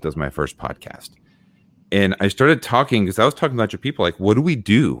 13th was my first podcast. And I started talking because I was talking about your people. Like, what do we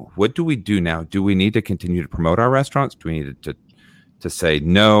do? What do we do now? Do we need to continue to promote our restaurants? Do we need to say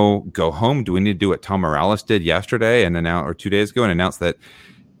no, go home? Do we need to do what Tom Morales did yesterday or 2 days ago and announce that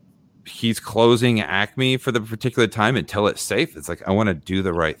he's closing Acme for the particular time until it's safe? It's like, I want to do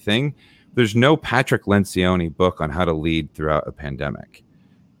the right thing. There's no Patrick Lencioni book on how to lead throughout a pandemic.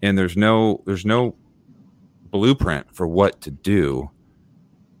 And there's no blueprint for what to do.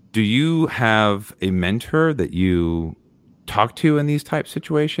 Do you have a mentor that you talk to in these type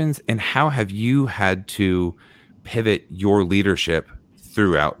situations? And how have you had to pivot your leadership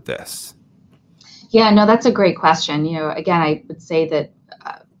throughout this? Yeah, no, that's a great question. Again, I would say that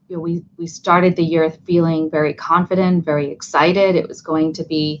we started the year feeling very confident, very excited. It was going to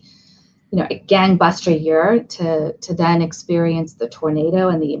be, a gangbuster year to then experience the tornado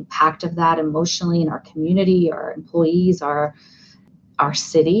and the impact of that emotionally in our community, our employees, our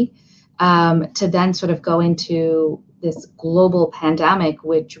city, to then sort of go into this global pandemic,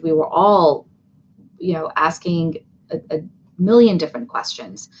 which we were all, asking a million different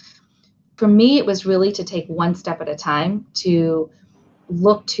questions. For me, it was really to take one step at a time, to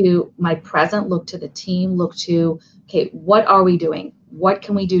look to my present, look to the team, look to, okay, what are we doing? What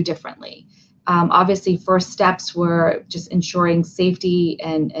can we do differently? Obviously, first steps were just ensuring safety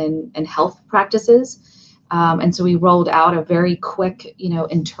and health practices. And so we rolled out a very quick,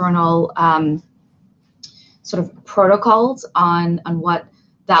 internal sort of protocols on what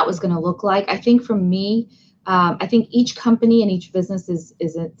that was going to look like. I think for me, I think each company and each business is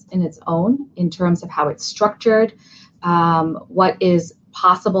in its own in terms of how it's structured, what is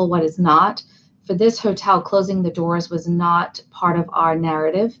possible, what is not. For this hotel, closing the doors was not part of our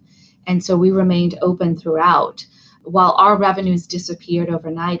narrative. And so we remained open throughout. While our revenues disappeared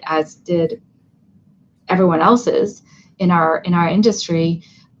overnight, as did everyone else's in our industry,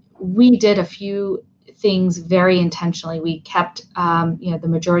 we did a few things very intentionally. We kept, the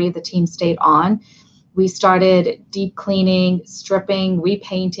majority of the team stayed on. We started deep cleaning, stripping,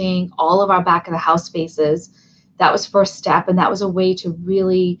 repainting all of our back of the house spaces. That was first step, and that was a way to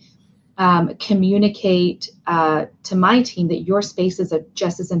really communicate to my team that your spaces are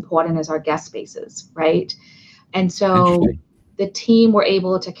just as important as our guest spaces, right? And so the team were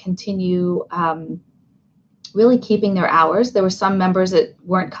able to continue really keeping their hours. There were some members that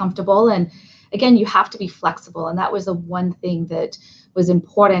weren't comfortable, and again, you have to be flexible, and that was the one thing that was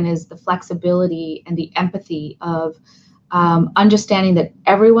important, is the flexibility and the empathy of understanding that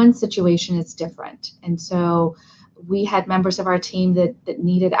everyone's situation is different. And so we had members of our team that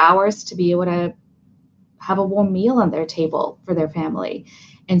needed hours to be able to have a warm meal on their table for their family.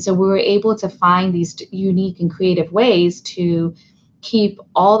 And so we were able to find these unique and creative ways to keep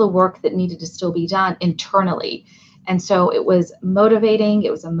all the work that needed to still be done internally. And so it was motivating.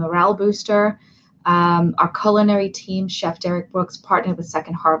 It was a morale booster. Our culinary team, Chef Derek Brooks, partnered with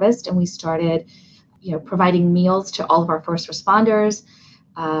Second Harvest, and we started, providing meals to all of our first responders.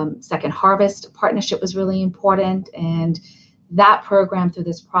 Second Harvest partnership was really important, and that program, through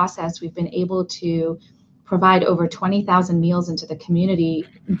this process, we've been able to provide over 20,000 meals into the community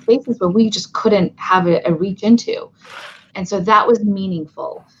in places where we just couldn't have a reach into. And so that was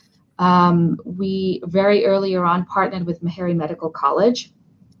meaningful. We very earlier on partnered with Meharry Medical College,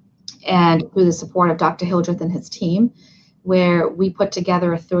 and through the support of Dr. Hildreth and his team, where we put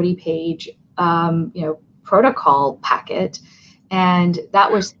together a 30-page, protocol packet. And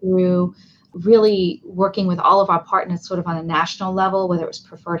that was through really working with all of our partners sort of on a national level, whether it was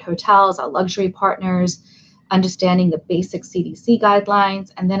preferred hotels, our luxury partners, understanding the basic CDC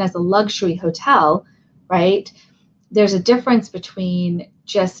guidelines. And then as a luxury hotel, right, there's a difference between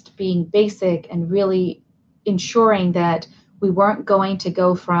just being basic and really ensuring that we weren't going to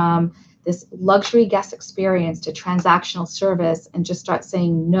go from this luxury guest experience to transactional service and just start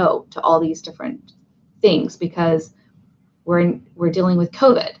saying no to all these different things because we're dealing with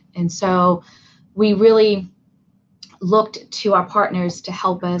COVID. And so we really looked to our partners to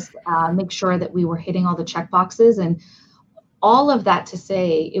help us make sure that we were hitting all the check boxes. And all of that to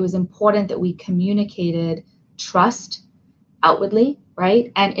say, it was important that we communicated trust outwardly,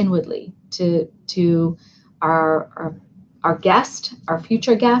 right, and inwardly to our guest, our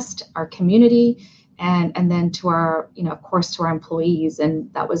future guest, our community, and then to our, of course, to our employees.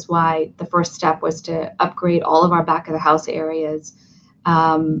 And that was why the first step was to upgrade all of our back of the house areas.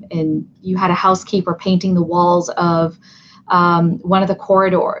 And you had a housekeeper painting the walls of one of the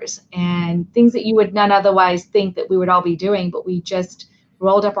corridors, and things that you would not otherwise think that we would all be doing, but we just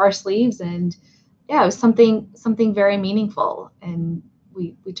rolled up our sleeves, and it was something very meaningful. And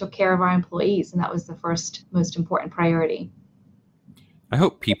we took care of our employees, and that was the first most important priority. I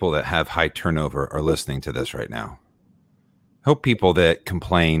hope people that have high turnover are listening to this right now. I hope people that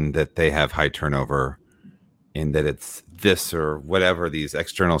complain that they have high turnover and that it's this or whatever these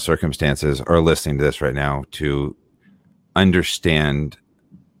external circumstances are listening to this right now to understand.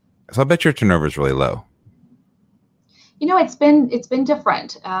 So I bet your turnover is really low. It's been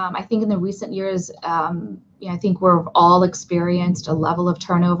different. I think in the recent years, I think we've all experienced a level of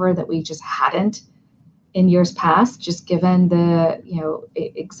turnover that we just hadn't in years past, just given the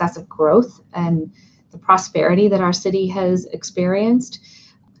excessive growth and the prosperity that our city has experienced.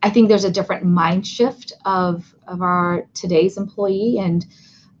 I think there's a different mind shift of our today's employee, and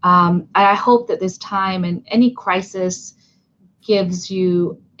I hope that this time and any crisis gives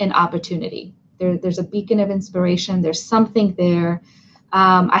you an opportunity. There's a beacon of inspiration. There's something there.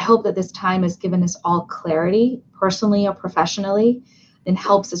 I hope that this time has given us all clarity, personally or professionally, and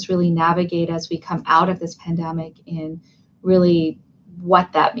helps us really navigate as we come out of this pandemic and really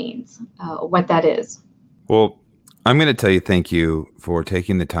what that means, what that is. Well, I'm going to tell you thank you for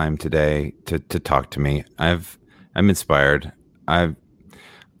taking the time today to talk to me. I'm inspired. I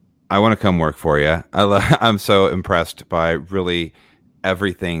want to come work for you. I'm so impressed by really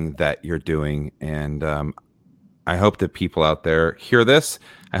everything that you're doing. And I hope that people out there hear this.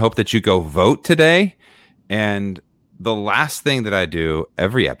 I hope that you go vote today. And the last thing that I do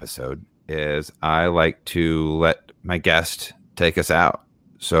every episode is I like to let my guest take us out.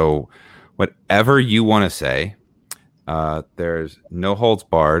 So whatever you want to say, there's no holds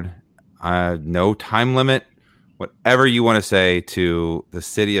barred, no time limit. Whatever you want to say to the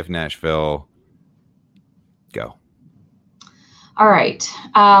city of Nashville, go. All right.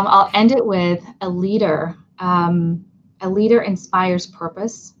 I'll end it with a leader. A leader inspires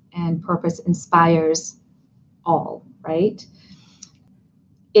purpose, and purpose inspires all, right?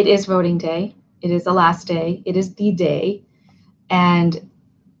 It is voting day. It is the last day. It is the day. And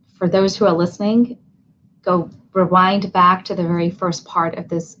for those who are listening, go rewind back to the very first part of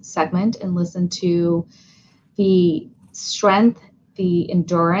this segment and listen to the strength, the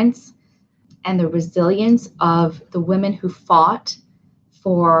endurance, and the resilience of the women who fought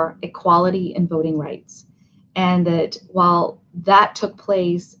for equality and voting rights. And that while that took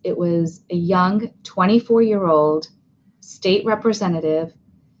place, it was a young 24-year-old state representative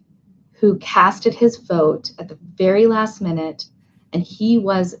who casted his vote at the very last minute, and he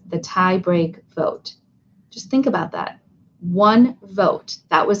was the tie-break vote. Just think about that. One vote,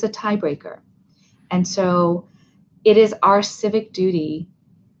 that was a tiebreaker. And so it is our civic duty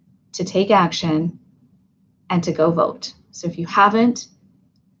to take action and to go vote. So if you haven't,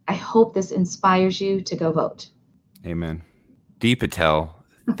 I hope this inspires you to go vote. Amen. Dee Patel,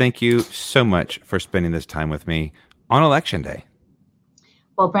 thank you so much for spending this time with me on Election Day.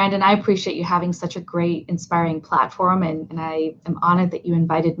 Well, Brandon, I appreciate you having such a great, inspiring platform, and I am honored that you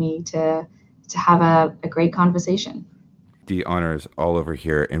invited me to have a great conversation. The honor is all over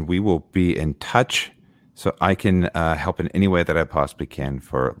here, and we will be in touch so I can help in any way that I possibly can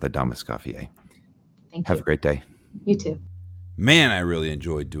for Les Dames Escoffier. Thank you. Have a great day. You too. Man, I really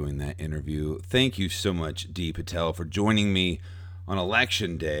enjoyed doing that interview. Thank you so much, Dee Patel, for joining me on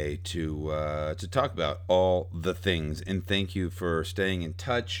Election Day to talk about all the things. And thank you for staying in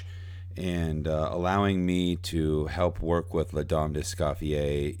touch and allowing me to help work with Les Dames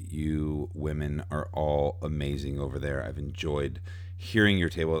d'Escoffier. You women are all amazing over there. I've enjoyed hearing your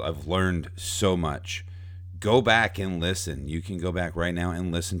table. I've learned so much. Go back and listen. You can go back right now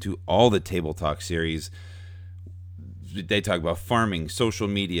and listen to all the Table Talk series. They talk about farming, social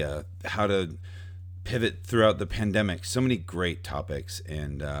media, how to pivot throughout the pandemic. So many great topics.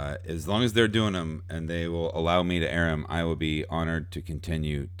 And as long as they're doing them and they will allow me to air them, I will be honored to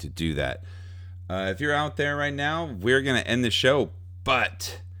continue to do that. If you're out there right now, we're going to end the show.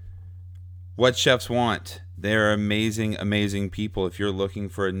 But what chefs want? They're amazing, amazing people. If you're looking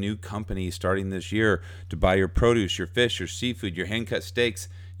for a new company starting this year to buy your produce, your fish, your seafood, your hand-cut steaks,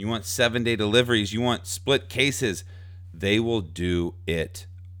 you want 7-day deliveries, you want split cases, they will do it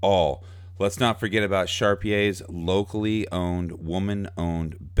all. Let's not forget about Charpier's locally owned,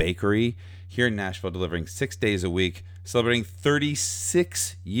 woman-owned bakery here in Nashville, delivering 6 days a week, celebrating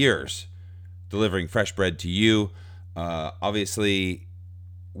 36 years delivering fresh bread to you. Obviously,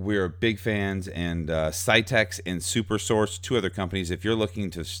 we're big fans, and Cytex and Supersource, two other companies. If you're looking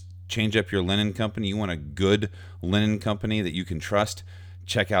to change up your linen company, you want a good linen company that you can trust,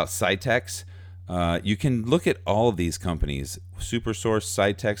 check out Cytex. You can look at all of these companies, Supersource,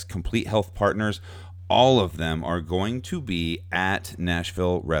 Cytex, Complete Health Partners. All of them are going to be at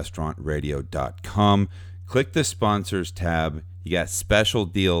NashvilleRestaurantRadio.com. Click the sponsors tab. You got special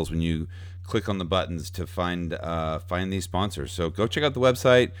deals when you click on the buttons to find these sponsors. So go check out the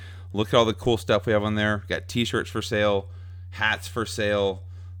website. Look at all the cool stuff we have on there. Got t-shirts for sale, hats for sale,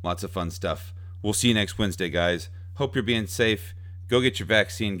 lots of fun stuff. We'll see you next Wednesday, guys. Hope you're being safe. Go get your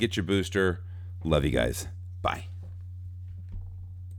vaccine, get your booster. Love you guys. Bye.